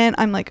 Yeah. And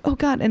I'm like, oh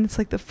God. And it's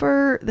like the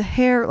fur, the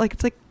hair, like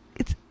it's like,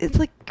 it's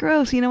like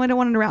gross, I don't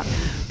want it around.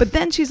 But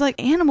then she's like,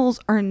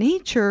 animals, our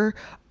nature,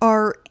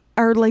 are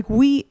like,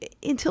 we,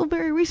 until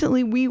very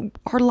recently,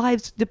 our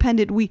lives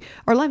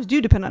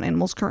do depend on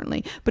animals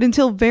currently, but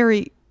until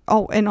very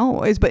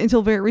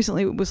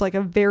recently, it was like a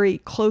very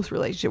close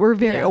relationship. We're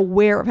very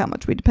aware of how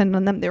much we depend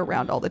on them. They're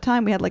around all the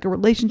time. We had like a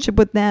relationship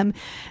with them,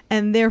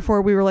 and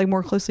therefore we were like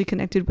more closely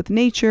connected with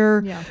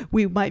nature. Yeah.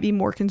 We might be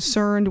more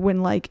concerned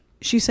when like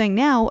she's saying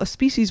now a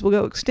species will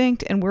go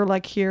extinct, and we're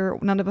like here,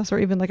 none of us are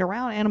even like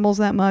around animals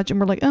that much, and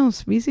we're like, oh,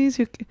 species,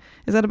 is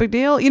that a big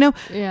deal?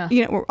 Yeah.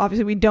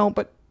 Obviously we don't,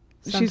 but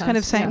she's kind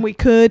of Sometimes, saying yeah. we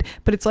could,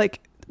 but it's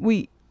like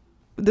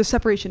the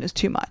separation is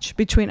too much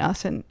between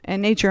us and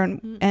nature,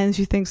 and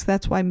she thinks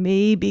that's why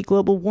maybe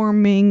global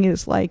warming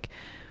is like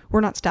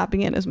we're not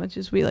stopping it as much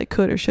as we like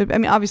could or should. I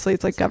mean, obviously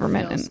it's like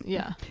government,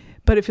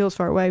 but it feels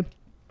far away.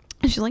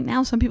 And she's like,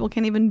 now some people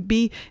can't even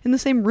be in the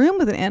same room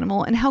with an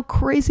animal, and how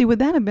crazy would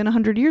that have been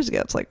 100 years ago?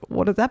 It's like,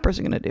 what is that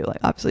person going to do? Like,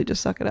 obviously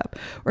just suck it up,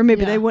 or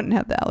maybe they wouldn't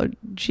have the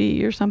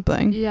allergy or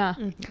something. Yeah.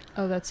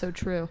 Oh, that's so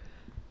true.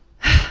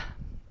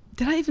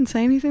 Did I even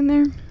say anything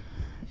there?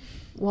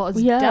 Well,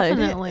 it's Yeah,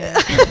 definitely.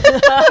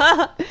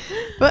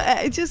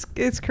 But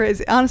it's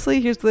crazy. Honestly,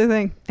 here's the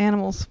thing: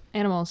 animals,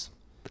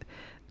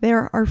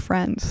 they're our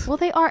friends. Well,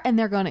 they are, and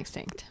they're going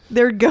extinct.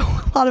 A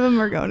lot of them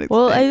are going extinct.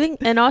 Well, I think,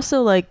 and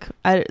also like,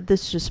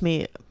 this is just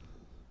me.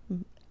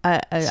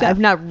 I've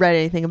not read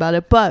anything about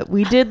it, but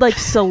we did like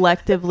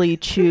selectively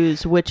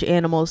choose which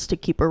animals to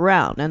keep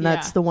around, and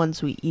that's Yeah. the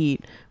ones we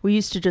eat. We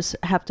used to just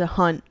have to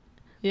hunt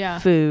Yeah.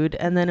 food,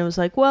 and then it was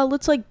like, well,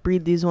 let's like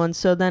breed these ones,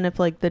 so then if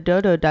like the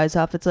dodo dies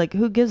off, it's like,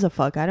 who gives a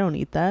fuck? I don't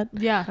eat that.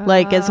 Yeah.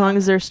 Like, as long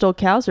as there's still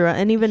cows around.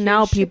 And even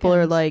now Huge people are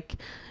chickens. like,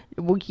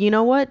 well, you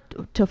know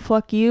what, to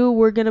fuck you,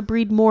 we're gonna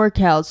breed more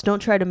cows. Don't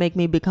try to make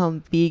me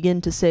become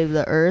vegan to save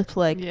the earth.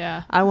 Like,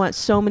 Yeah. I want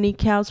so many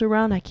cows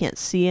around, I can't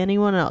see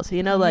anyone else,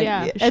 like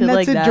Yeah. shit and that's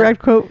like a that.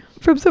 direct quote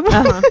from someone.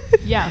 Uh-huh.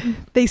 Yeah.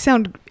 They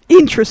sound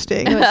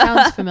interesting. No, it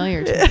sounds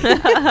familiar to me.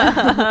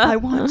 I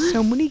want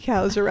so many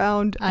cows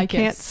around. I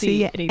can't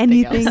see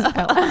anything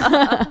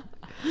else.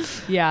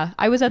 Yeah.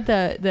 I was at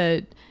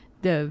the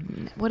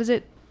what is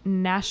it?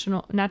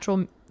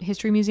 Natural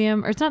History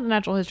Museum, or it's not the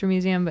Natural History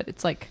Museum, but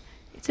it's like,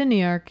 it's in New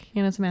York,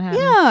 it's in Manhattan.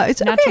 Yeah, it's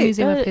Natural okay.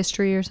 Museum of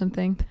History or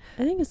something.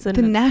 I think it's The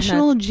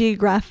National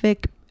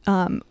Geographic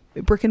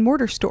brick and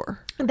mortar store.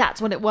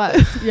 That's what it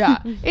was. Yeah.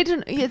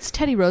 It's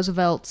Teddy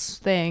Roosevelt's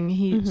thing.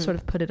 He sort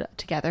of put it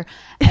together.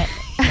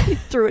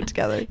 Threw it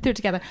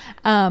together.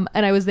 And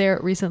I was there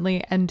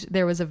recently, and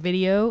there was a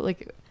video,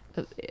 like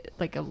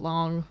a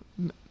long,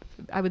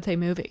 I would say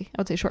movie,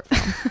 I would say short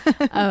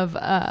film of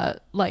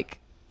like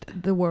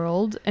the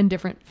world and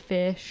different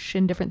fish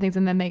and different things.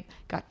 And then they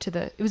got to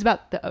it was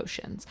about the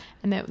oceans,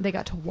 and then they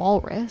got to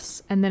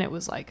walrus, and then it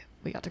was like,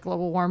 we got to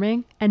global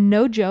warming. And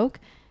no joke,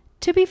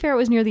 to be fair, it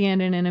was near the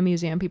end, and in a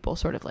museum people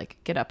sort of like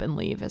get up and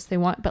leave as they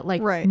want, but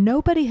like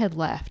nobody had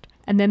left.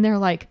 And then they're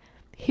like,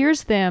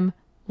 here's them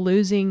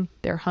losing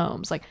their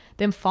homes, like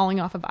them falling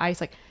off of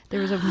ice. Like,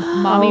 there was a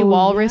mommy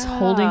walrus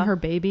holding her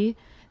baby,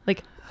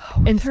 like,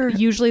 and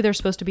usually they're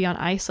supposed to be on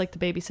ice, like the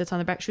baby sits on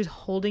their back. She was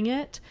holding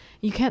it.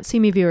 You can't see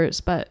me,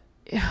 viewers, but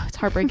it's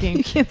heartbreaking.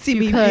 You can't see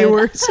me, could.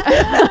 viewers. You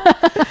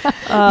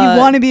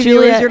want to be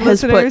Juliet viewers, your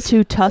has listeners. put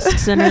 2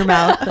 tusks in her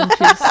mouth, and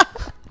she's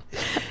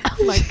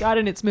Oh my god,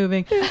 and it's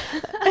moving.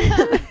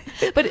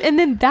 And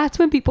then that's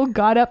when people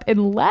got up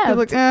and left. They're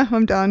like,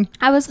 I'm done.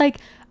 I was like,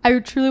 I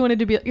truly wanted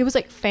to be. It was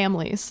like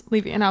families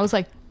leaving, and I was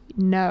like,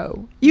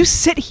 no, You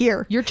sit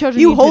here. your children.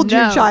 You need to hold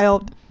your know.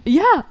 child.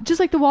 Yeah, just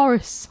like the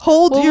walrus.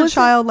 Hold What your was it?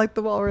 child like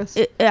the walrus.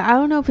 I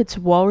don't know if it's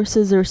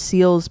walruses or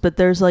seals, but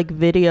there's like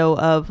video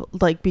of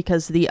like,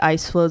 because the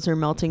ice floes are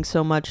melting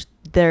so much,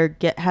 they're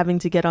having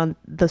to get on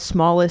the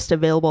smallest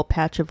available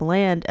patch of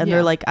land, and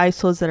they're like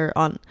ice floes that are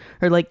on,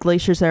 or like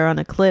glaciers that are on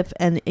a cliff,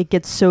 and it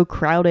gets so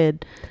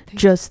crowded,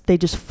 they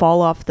just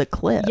fall off the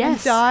cliff.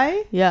 Yes.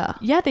 Die? Yeah.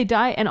 Yeah, they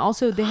die, and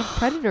also they have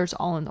predators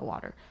all in the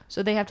water,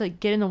 so they have to like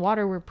get in the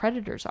water where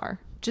predators are.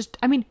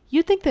 I mean,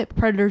 you think that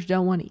predators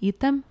don't want to eat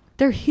them?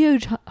 They're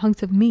huge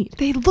hunks of meat.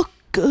 They look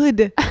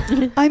good.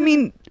 I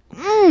mean,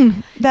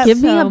 Give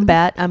me a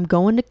bat. I'm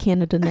going to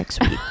Canada next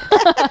week.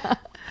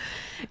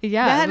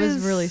 Yeah, That it was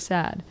is really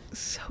sad.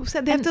 so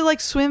sad. They have to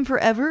like swim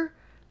forever.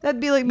 That'd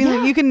be like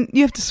being like,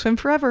 you have to swim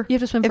forever. You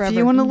have to swim if forever.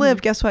 you want to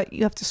live, guess what?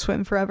 You have to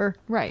swim forever.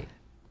 Right.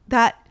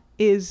 That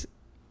is,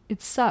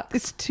 It sucks.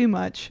 it's too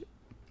much.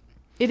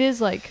 It is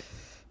like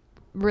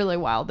really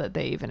wild that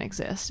they even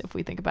exist. If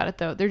we think about it,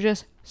 though, they're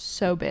just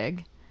so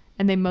big,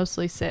 and they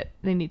mostly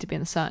they need to be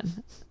in the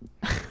sun.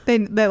 They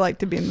like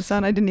to be in the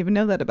sun. I didn't even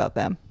know that about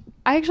them.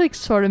 I actually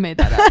sort of made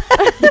that up.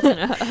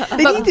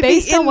 They But need to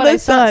based be on in what the I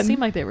saw, it sun. seemed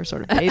like they were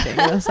sort of bathing in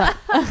the sun.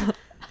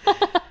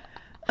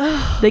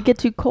 They get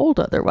too cold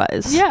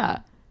otherwise. Yeah.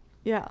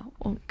 Yeah.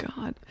 Oh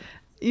God.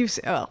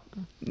 Yeah.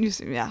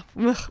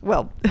 Ugh,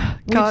 well,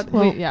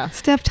 God. Yeah.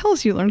 Steph, tell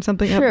us you learned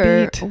something Sure.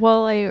 upbeat.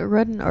 Well, I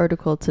read an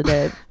article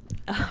today.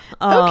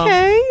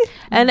 Okay.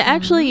 And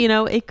actually,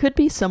 it could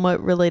be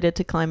somewhat related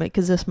to climate,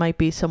 because this might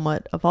be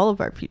somewhat of all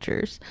of our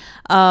futures.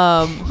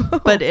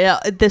 But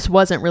this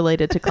wasn't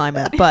related to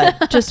climate,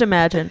 but just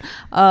imagine.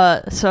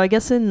 So I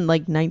guess in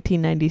like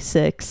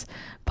 1996,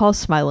 Paul's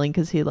smiling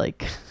because he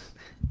like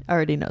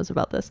already knows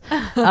about this.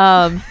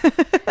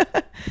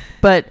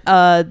 But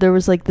there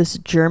was like this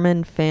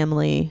German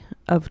family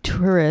of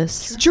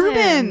tourists.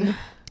 German.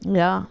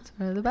 Yeah.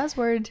 So the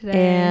buzzword today.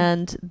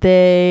 And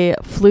they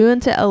flew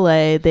into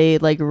LA. They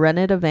like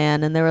rented a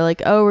van and they were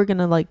like, oh, we're going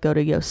to like go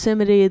to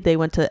Yosemite. They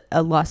went to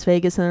Las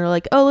Vegas and they were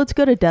like, oh, let's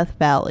go to Death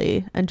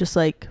Valley and just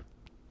like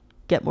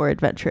get more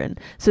adventure in.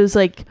 So it was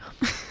like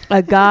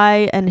a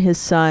guy and his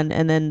son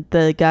and then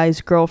the guy's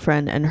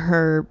girlfriend and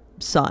her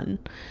son.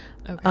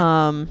 Okay.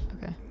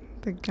 Okay.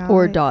 The guy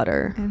Or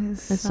daughter. and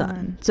his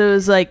son. So it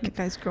was The like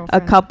guy's a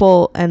girlfriend.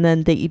 couple and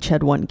then they each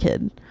had one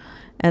kid.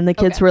 And the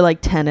kids Okay. were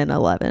like 10 and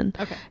 11.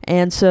 Okay.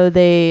 And so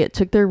they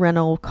took their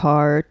rental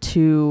car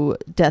to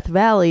Death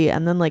Valley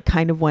and then like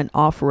kind of went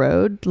off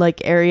road,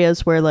 like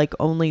areas where like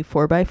only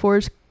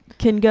 4x4s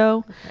can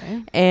go.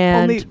 Okay.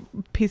 And Only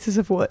pieces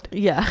of wood.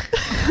 yeah.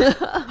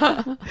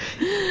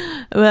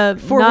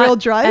 4-wheel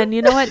drive? And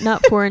you know what?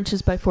 Not 4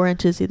 inches by 4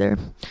 inches either.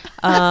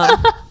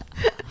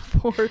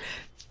 4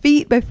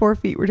 feet by 4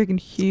 feet. We're taking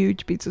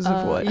huge pieces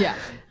of wood. Yeah.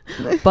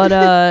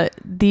 But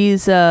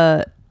these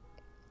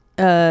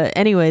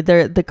anyway,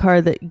 they're the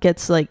car that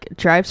gets like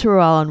drives for a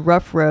while on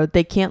rough road.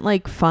 They can't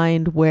like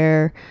find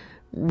where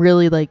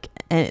really like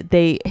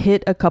they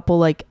hit a couple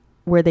like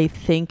where they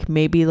think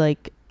maybe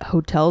like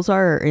hotels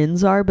are or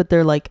inns are, but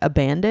they're like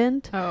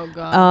abandoned. Oh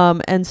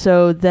god. And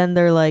so then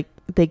they're like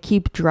they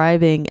keep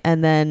driving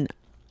and then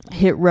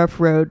hit rough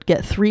road,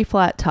 get 3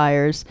 flat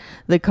tires.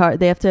 The car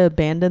they have to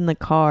abandon the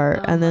car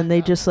Oh and then my they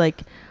God. just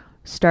like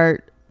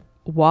start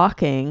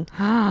walking.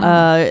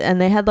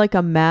 And they had like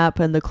a map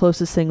and the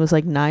closest thing was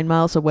like 9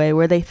 miles away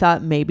where they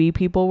thought maybe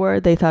people were.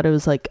 They thought it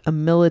was like a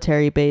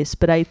military base,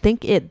 but I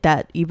think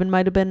that even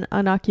might have been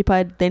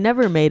unoccupied. They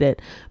never made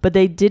it, but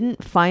they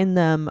didn't find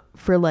them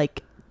for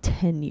like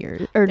 10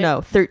 years or They-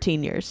 no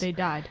 13 years. They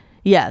died.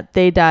 Yeah,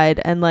 they died.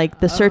 And like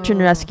the search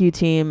and Oh. rescue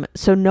team,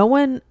 so no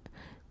one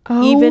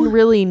Oh, even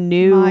really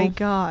knew. my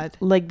God.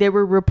 Like they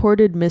were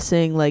reported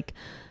missing like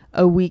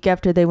a week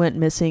after they went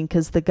missing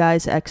because the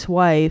guy's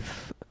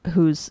ex-wife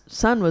whose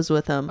son was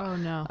with him Oh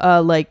no.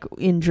 like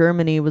in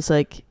Germany was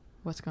like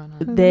What's going on?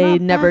 They're they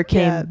not never back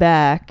came yet.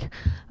 back.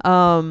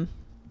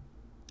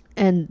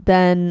 And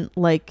then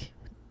like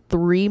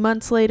 3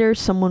 months later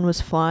someone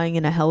was flying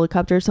in a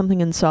helicopter or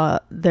something and saw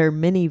their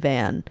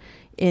minivan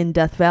in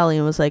Death Valley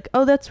and was like,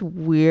 oh, that's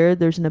weird,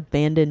 there's an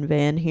abandoned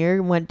van here,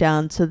 and went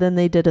down. So then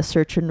they did a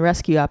search and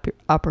rescue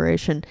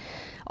operation.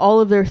 All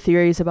of their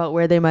theories about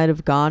where they might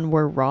have gone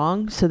were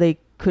wrong, so they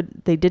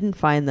didn't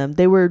find them.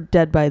 They were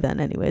dead by then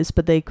anyways,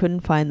 but they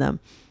couldn't find them.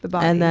 The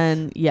bodies.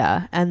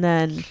 And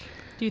then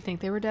Do you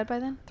think they were dead by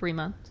then? 3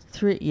 months.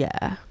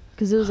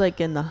 because it was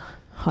like in the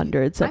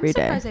hundreds every I'm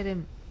day. surprised they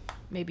didn't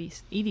maybe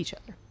eat each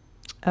other.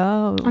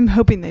 Oh, I'm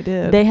hoping they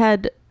did. they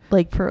had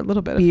like for a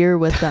little bit beer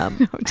with them.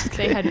 No, I'm just They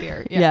kidding. had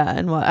beer. yeah. Yeah.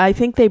 And I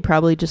think they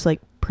probably just like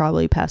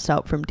passed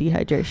out from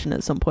dehydration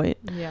at some point.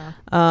 Yeah.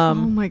 Oh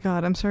my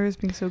God. I'm sorry I was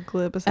being so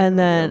glib. A second And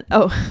then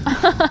ago.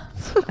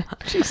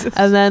 Jesus.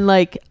 and then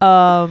like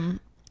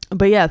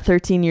but yeah,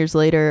 13 years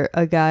later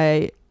a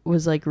guy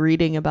was like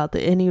reading about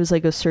and he was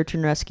like a search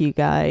and rescue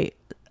guy,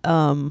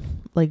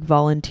 like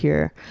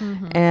volunteer,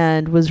 Mhm.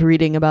 and was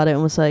reading about it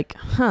and was like,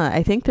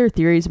 I think their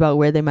theories about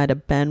where they might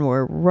have been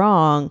were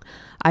wrong.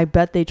 I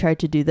bet they tried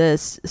to do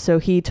this. So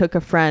he took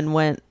a friend,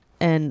 went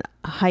and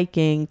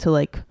hiking to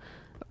like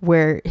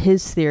where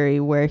his theory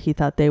where he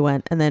thought they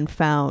went, and then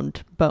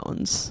found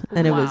bones,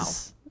 and it Wow.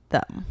 was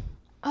them.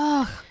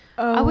 Ugh.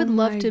 Oh I would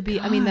love my to be.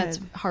 I mean, that's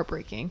God.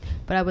 heartbreaking,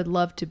 but I would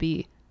love to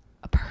be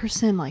a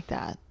person like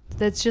that.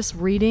 That's just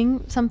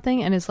reading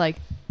something and is like,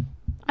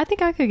 I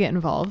think I could get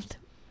involved.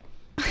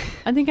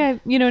 I think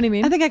you know what I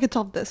mean? I think I could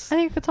solve this. I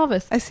think I could solve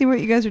this. I see what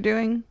you guys are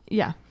doing.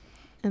 Yeah.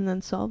 And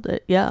then solved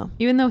it. Yeah.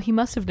 Even though he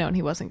must have known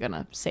he wasn't going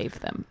to save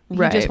them. He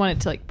Right. just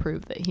wanted to like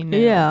prove that he knew.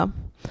 Yeah.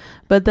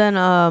 But then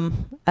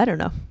I don't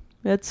know.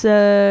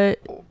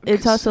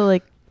 It's also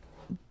like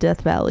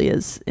Death Valley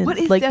is in, What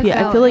is like Death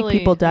I feel like Valley?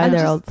 people die I'm there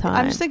just- all the time.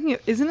 I'm just thinking,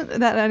 isn't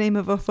that a name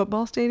of a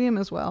football stadium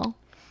as well?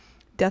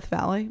 Death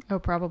Valley. Oh,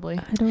 probably.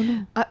 I don't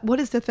know. What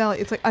is Death Valley?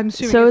 It's like, I'm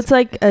assuming. So it's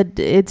like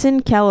it's in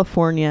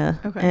California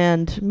Okay.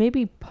 and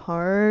maybe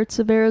parts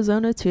of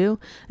Arizona too.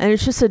 And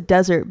it's just a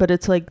desert, but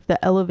it's like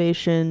the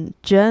elevation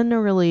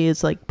generally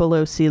is like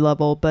below sea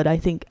level, but I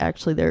think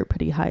actually they're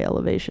pretty high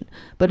elevation.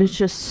 But it's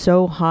just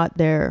so hot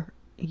there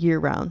year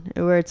round,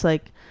 where it's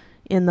like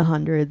in the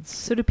hundreds.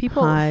 So do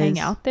people highs. hang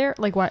out there?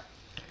 Like what?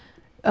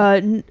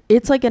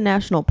 It's like a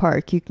national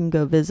park. You can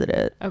go visit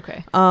it.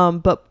 Okay.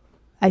 But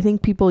I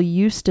think people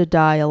used to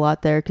die a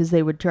lot there because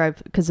they would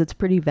drive, because it's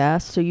pretty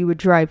vast. So you would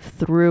drive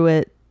through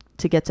it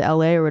to get to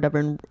LA or whatever.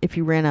 And if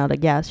you ran out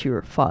of gas, you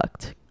were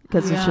fucked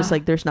because it's just Yeah.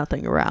 like there's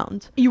nothing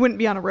around. you wouldn't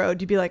be on a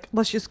road. You'd be like,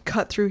 let's just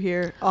cut through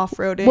here,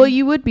 off-roading. Well,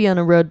 you would be on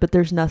a road, but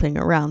there's nothing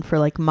around for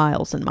like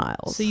miles and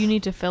miles. So you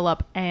need to fill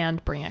up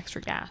and bring extra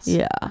gas.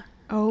 Yeah.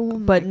 Oh, my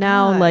But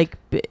now, God. like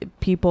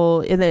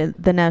people in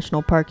the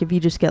national park, if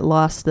you just get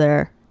lost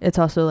there, it's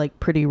also like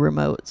pretty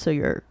remote. So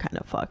you're kind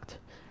of fucked.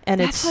 And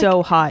it's That's so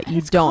like- hot, and you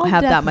it's don't called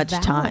have that Death much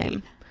Valley.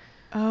 time.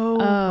 Oh,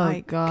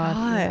 my God.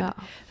 Yeah.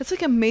 That's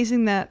like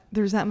amazing that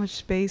there's that much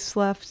space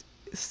left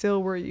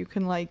still where you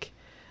can like,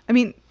 I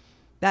mean,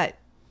 that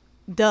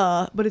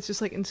duh, but it's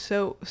just like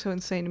so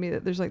insane to me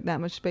that there's like that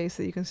much space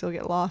that you can still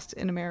get lost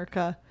in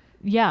America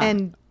Yeah.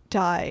 and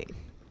die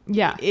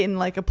yeah. in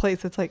like a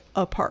place that's like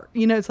a park.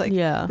 You know, it's like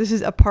Yeah. this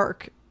is a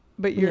park,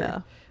 but you're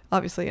Yeah.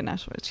 obviously in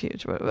Nashville it's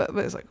huge, but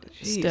it's like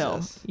Still,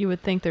 Jesus. you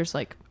would think there's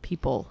like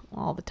people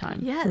all the time.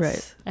 Yes.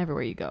 Right.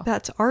 Everywhere you go.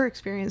 That's our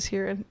experience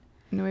here in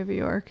Nueva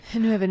York.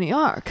 In New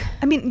York.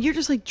 I mean, you're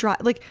just like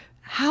like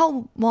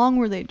how long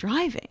were they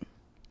driving?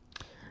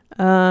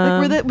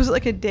 Um, Was it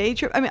like a day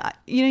trip? I mean,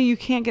 you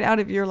can't get out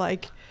of your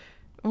like,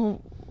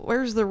 well,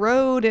 where's the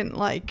road? And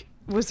like,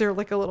 was there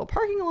like a little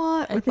parking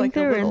lot? I with, think like,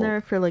 they a were little- in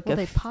there for like Well, a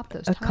they f- pop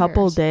those a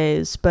couple tires.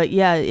 days, but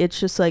yeah, it's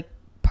just like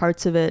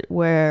parts of it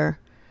where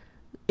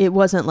it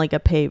wasn't like a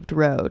paved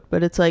road,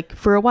 but it's like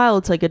for a while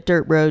it's like a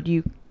dirt road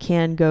you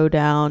can go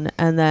down,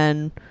 and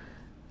then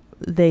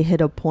they hit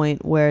a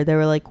point where they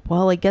were like,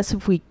 well, I guess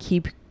if we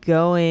keep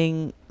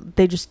going,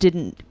 they just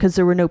didn't, because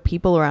there were no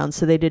people around,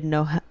 so they didn't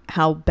know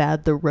how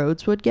bad the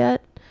roads would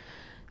get,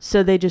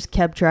 so they just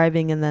kept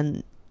driving and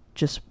then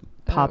just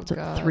popped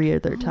God. 3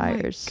 of their Oh my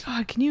tires.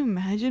 God, can you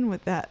imagine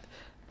what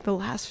the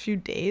last few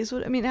days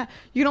would? I mean,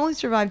 you can only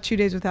survive 2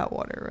 days without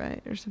water,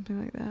 right, or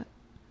something like that.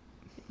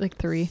 Like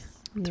 3.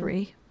 Yeah.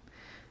 3.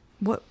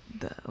 What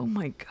the? Oh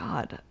my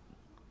God,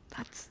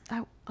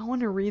 I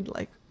want to read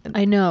like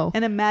I know.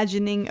 an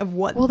imagining of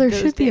what. Well, there those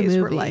should be a days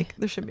were movie. like.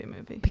 There should be a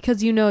movie.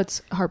 Because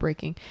it's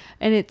heartbreaking.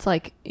 And it's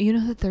like,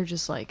 that they're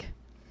just like,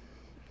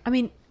 I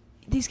mean,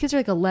 these kids are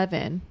like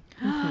 11,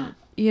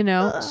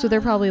 so they're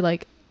probably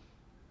like,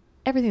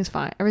 everything's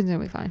fine. Everything's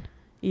going to be fine.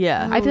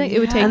 Yeah. I feel like it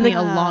would take yeah. me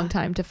a long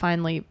time to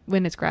finally,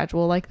 when it's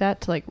gradual like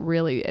that, to like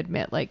really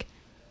admit like,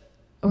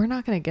 we're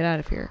not going to get out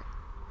of here.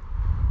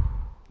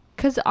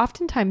 Because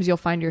oftentimes you'll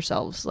find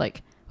yourselves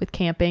like with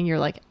camping, you're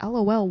like,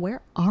 LOL,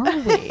 where are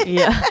we?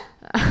 Yeah.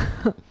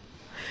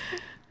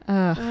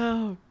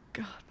 Oh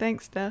God,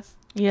 thanks, Steph.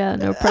 Yeah,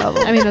 no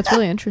problem. I mean, that's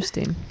really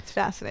interesting. It's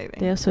fascinating.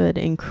 They also had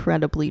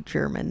incredibly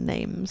German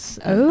names.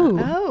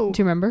 Oh.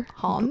 Do you remember?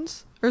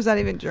 Hans, or is that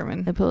even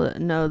German? I pulled it.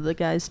 No, the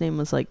guy's name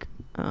was like,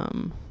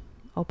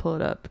 I'll pull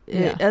it up.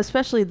 Yeah.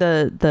 Especially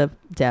the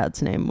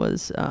dad's name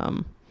was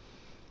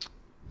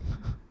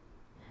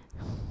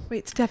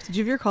Wait, Steph, did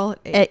you ever call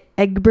it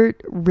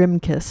Egbert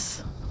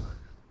Rimkus.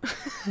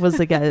 Was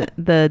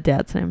the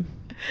dad's name.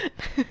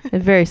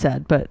 It's very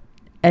sad, but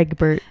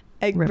Egbert.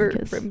 Egbert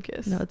Rimkus.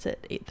 Rimkus? No, it's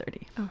at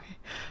 8:30. Okay.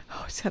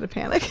 Oh, I just had a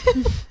panic.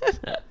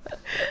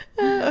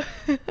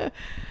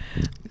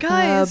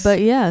 Guys.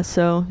 But yeah,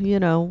 so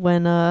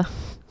when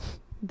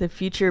the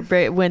future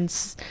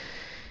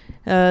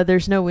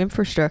there's no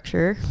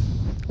infrastructure.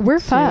 We're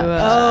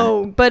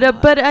fucked.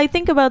 But I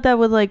think about that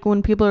with like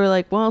when people are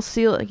like, well,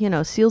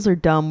 seals are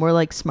dumb. We're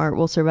like smart.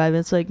 We'll survive.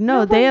 It's like,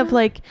 no, they have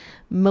like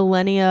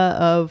millennia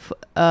of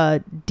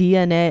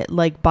DNA,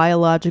 like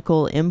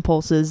biological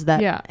impulses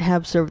that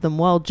have served them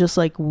well, just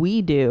like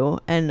we do.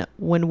 And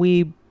when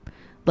we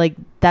like,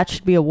 that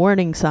should be a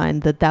warning sign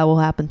that will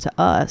happen to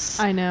us.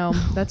 I know.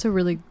 That's a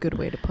really good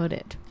way to put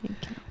it. And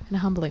a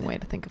humbling way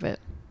to think of it.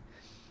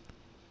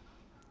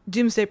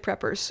 Doomsday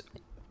preppers.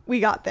 We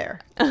got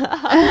there.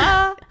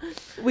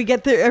 We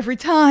get there every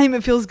time.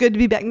 It feels good to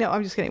be back. No,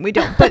 I'm just kidding. We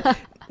don't. But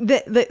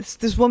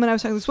this woman, I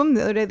was talking to this woman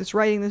the other day that's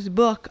writing this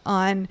book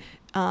on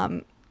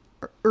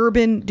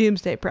urban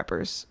doomsday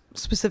preppers,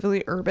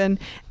 specifically urban.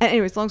 And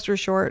anyways, long story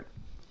short,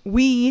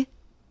 we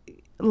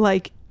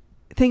like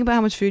think about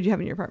how much food you have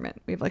in your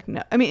apartment. We have like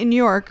no. I mean, in New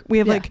York, we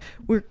have like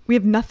we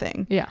have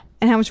nothing. Yeah.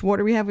 And how much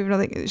water we have have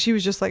nothing. She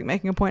was just like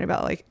making a point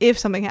about like if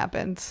something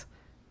happens,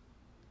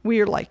 we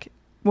are like,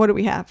 what do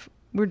we have?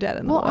 We're dead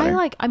in the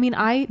water.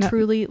 I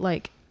truly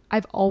like,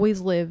 I've always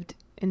lived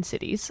in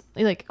cities.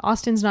 Like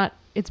Austin's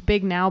it's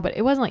big now, but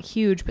it wasn't like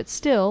huge, but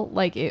still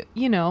like it,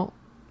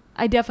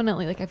 I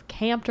definitely like I've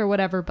camped or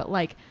whatever, but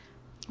like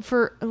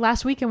for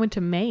last week I went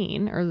to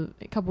Maine or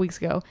a couple weeks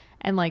ago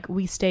and like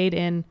we stayed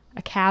in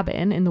a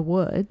cabin in the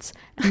woods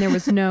and there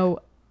was no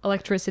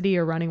electricity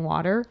or running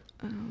water.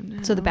 Oh,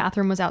 no. So the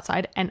bathroom was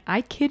outside and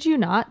I kid you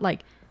not,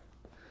 like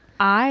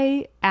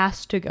I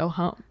asked to go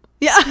home.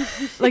 Yeah.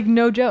 Like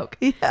no joke.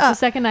 Yeah. The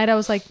second night I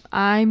was like,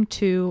 I'm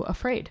too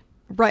afraid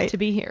to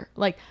be here.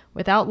 Like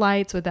without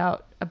lights,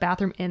 without a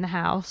bathroom in the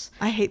house.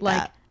 I hate like,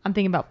 that. I'm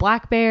thinking about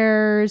black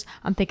bears.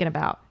 I'm thinking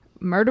about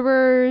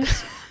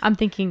murderers. I'm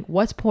thinking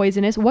what's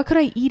poisonous? What could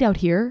I eat out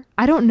here?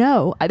 I don't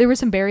know. There were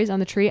some berries on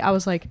the tree. I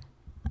was like,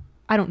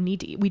 I don't need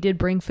to eat. We did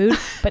bring food,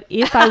 but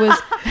if I was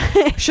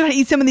should I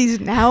eat some of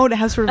these now to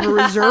have sort of a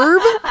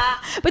reserve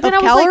but then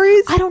of I was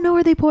calories? like, I don't know,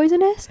 are they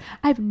poisonous?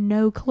 I have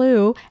no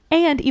clue.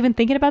 And even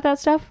thinking about that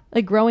stuff,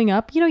 like growing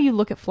up, you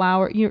look at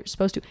flour, you're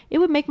supposed to, it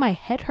would make my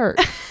head hurt.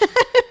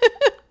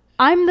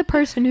 I'm the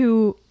person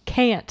who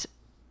can't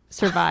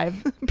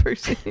survive.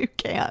 Person who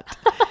can't.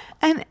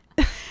 And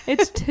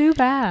It's too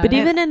bad. But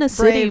even in a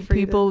city, brave for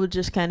you to- people would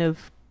just kind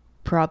of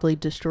probably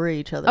destroy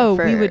each other. Oh,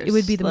 first. it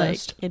would be the Like,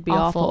 most It'd be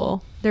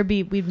awful.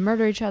 We'd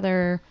murder each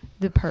other.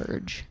 The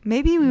Purge.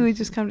 maybe we would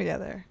just come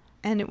together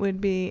and it would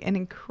be an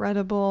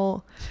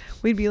incredible,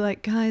 we'd be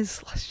like,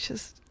 guys, let's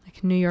just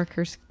Like New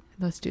Yorkers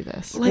Let's do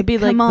this. It'd be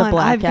like come the on,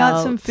 I've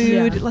got some blackouts.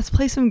 food. Yeah. Let's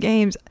play some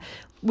games.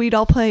 We'd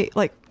all play,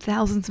 like,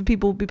 thousands of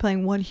people would be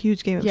playing one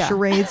huge game of Yeah.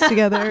 charades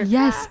together.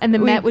 Yes, and the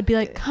We- Met would be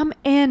like, come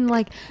in,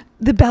 like,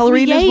 The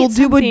ballerinas Create will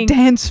do a something.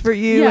 dance for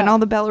you, Yeah. and all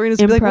the ballerinas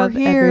would be like, we're Improv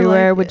here.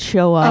 everywhere like- would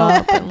show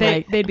up. and,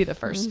 like, they'd be the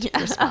first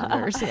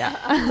responders. Yeah.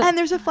 and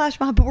there's a flash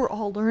mob, but we're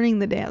all learning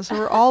the dance, so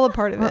we're all a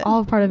part of We're it.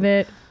 all part of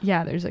it.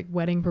 Yeah, there's like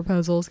wedding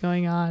proposals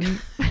going on.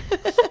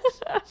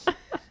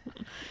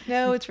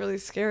 No, it's really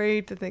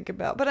scary to think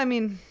about. But I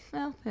mean,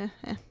 well,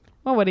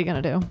 Well, what are you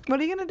going to do? what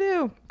are you gonna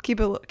do? Keep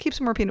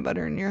some more peanut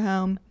butter in your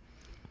home.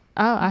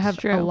 Oh, I have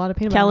true. a lot of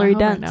peanut calorie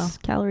butter in my home dense.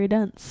 Calorie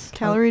dense.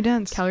 Calorie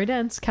dense. Calorie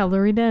dense.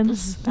 Calorie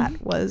dense.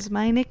 That was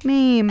my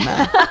nickname in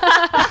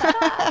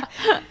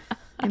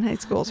high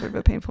school. Sort of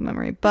a painful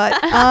memory,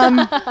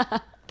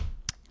 but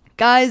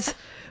guys,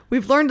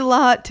 we've learned a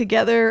lot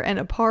together and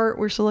apart.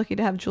 We're so lucky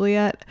to have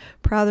Juliet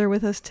Prather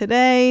with us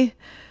today.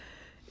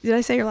 Did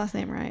I say your last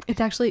name right?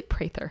 It's actually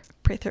Prather.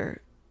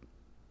 Prather.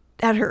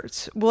 That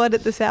hurts. We'll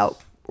edit this out.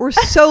 We're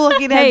so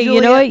lucky to have Hey, Juliet.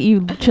 you know what?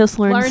 You just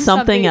learned Learn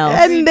something something else.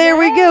 every And there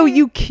we go. day.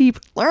 You keep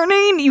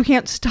learning. You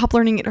can't stop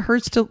learning. It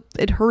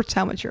hurts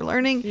how much you're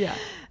learning. Yeah.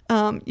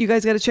 You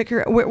guys got to check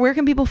your. Where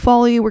can people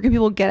follow you? Where can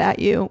people get at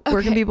you?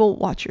 Where can Okay. people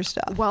watch your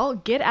stuff? Well,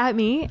 get at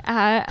me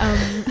at,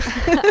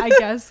 I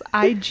guess,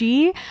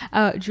 IG,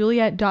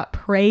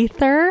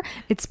 Juliet.Prather.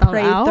 It's spelled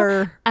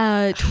Prather.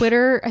 out.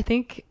 Twitter, I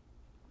think,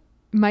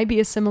 might be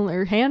a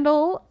similar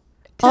handle.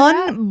 to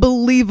that.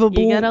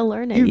 Unbelievable. You gotta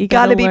learn it. You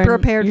gotta gotta be learn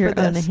prepared your for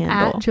own this.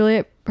 handle. At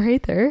Juliet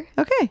Prather.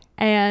 Okay.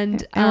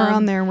 And And we're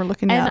on there and we're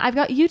looking And at. I've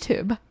got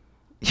YouTube.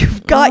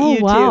 You've got Oh,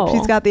 YouTube. wow.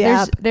 She's got the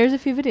app. There's a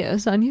few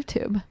videos on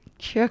YouTube.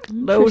 Check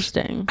those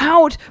Interesting.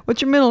 out.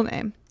 What's your middle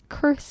name?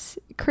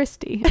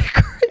 Christy.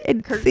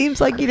 It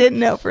seems like you didn't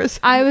know for a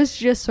second. I was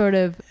just sort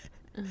of,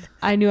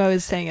 I knew I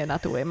was saying it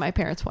not the way my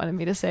parents wanted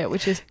me to say it,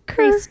 which is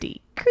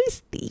Christy.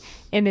 Christy.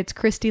 And it's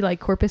Christy like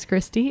Corpus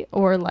Christi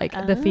or like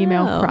the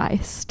female Oh.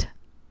 Christ.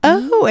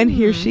 Oh, and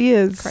here she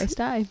is. Christ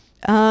I.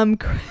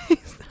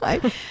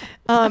 Christ.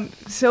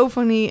 So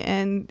funny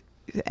and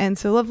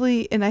so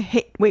lovely. And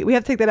we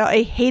have to take that out.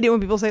 I hate it when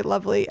people say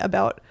lovely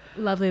about.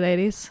 Lovely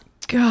ladies.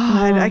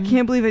 God, I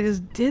can't believe I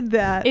just did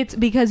that. It's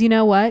because you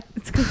know what?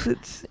 It's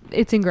because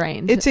It's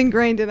ingrained. it's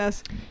ingrained in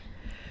us.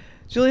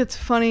 Juliet's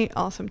funny,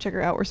 awesome. Check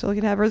her out. We're so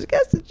lucky to have her as a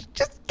guest.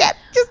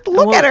 Just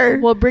look at her.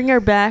 We'll bring her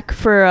back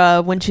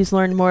for when she's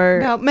learned more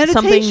About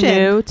something meditation.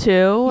 new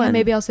too. Yeah, and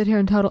maybe I'll sit here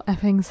in total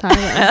effing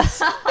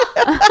silence.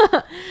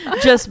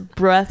 just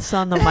breaths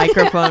on the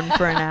microphone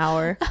for an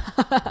hour.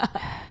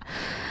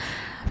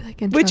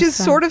 Which is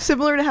sort of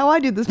similar to how I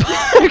do this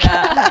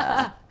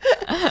podcast.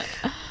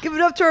 Give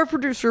it up to our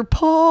producer,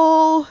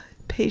 Paul.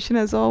 Patient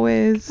as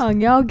always.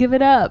 y'all give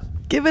it up.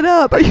 Give it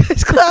up. Are you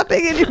guys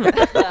clapping in your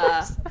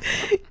house?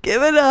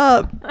 Give it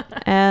up.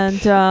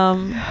 And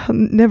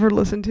Never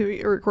listen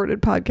to a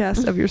recorded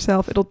podcast of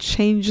yourself. It'll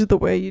change the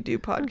way you do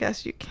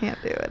podcasts. You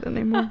can't do it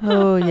anymore.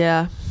 oh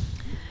yeah.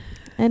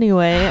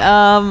 Anyway,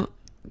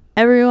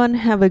 everyone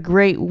have a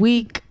great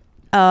week.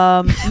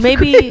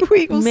 Maybe Great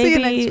week. We'll see you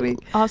maybe next week.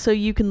 also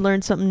you can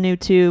learn something new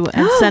too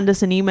and send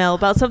us an email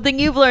about something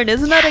you've learned.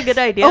 Isn't that a good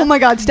idea? Oh my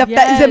God, Steph,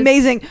 that is Yes.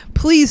 amazing.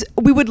 Please,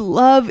 we would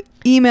love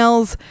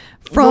emails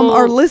from Well,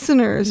 our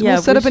listeners. yeah,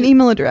 We'll set we up an should-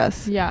 email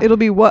address. Yeah. It'll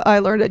be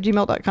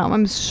whatilearned@gmail.com.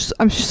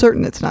 I'm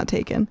certain it's not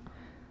taken.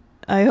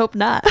 I hope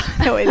not.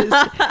 No, it is.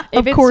 If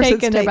Of it's course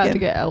taken, it's they're about to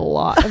taken. get a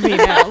lot of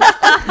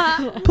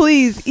emails.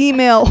 Please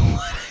email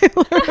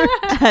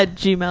At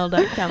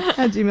gmail.com.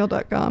 at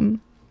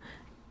gmail.com.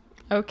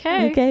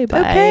 Okay. Okay, bye.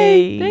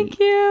 Okay, Thank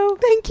you.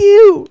 Thank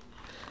you.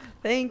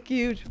 Thank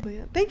you,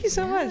 Julia. Thank you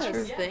so much.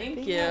 Yes, thank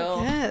you.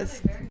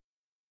 Yes.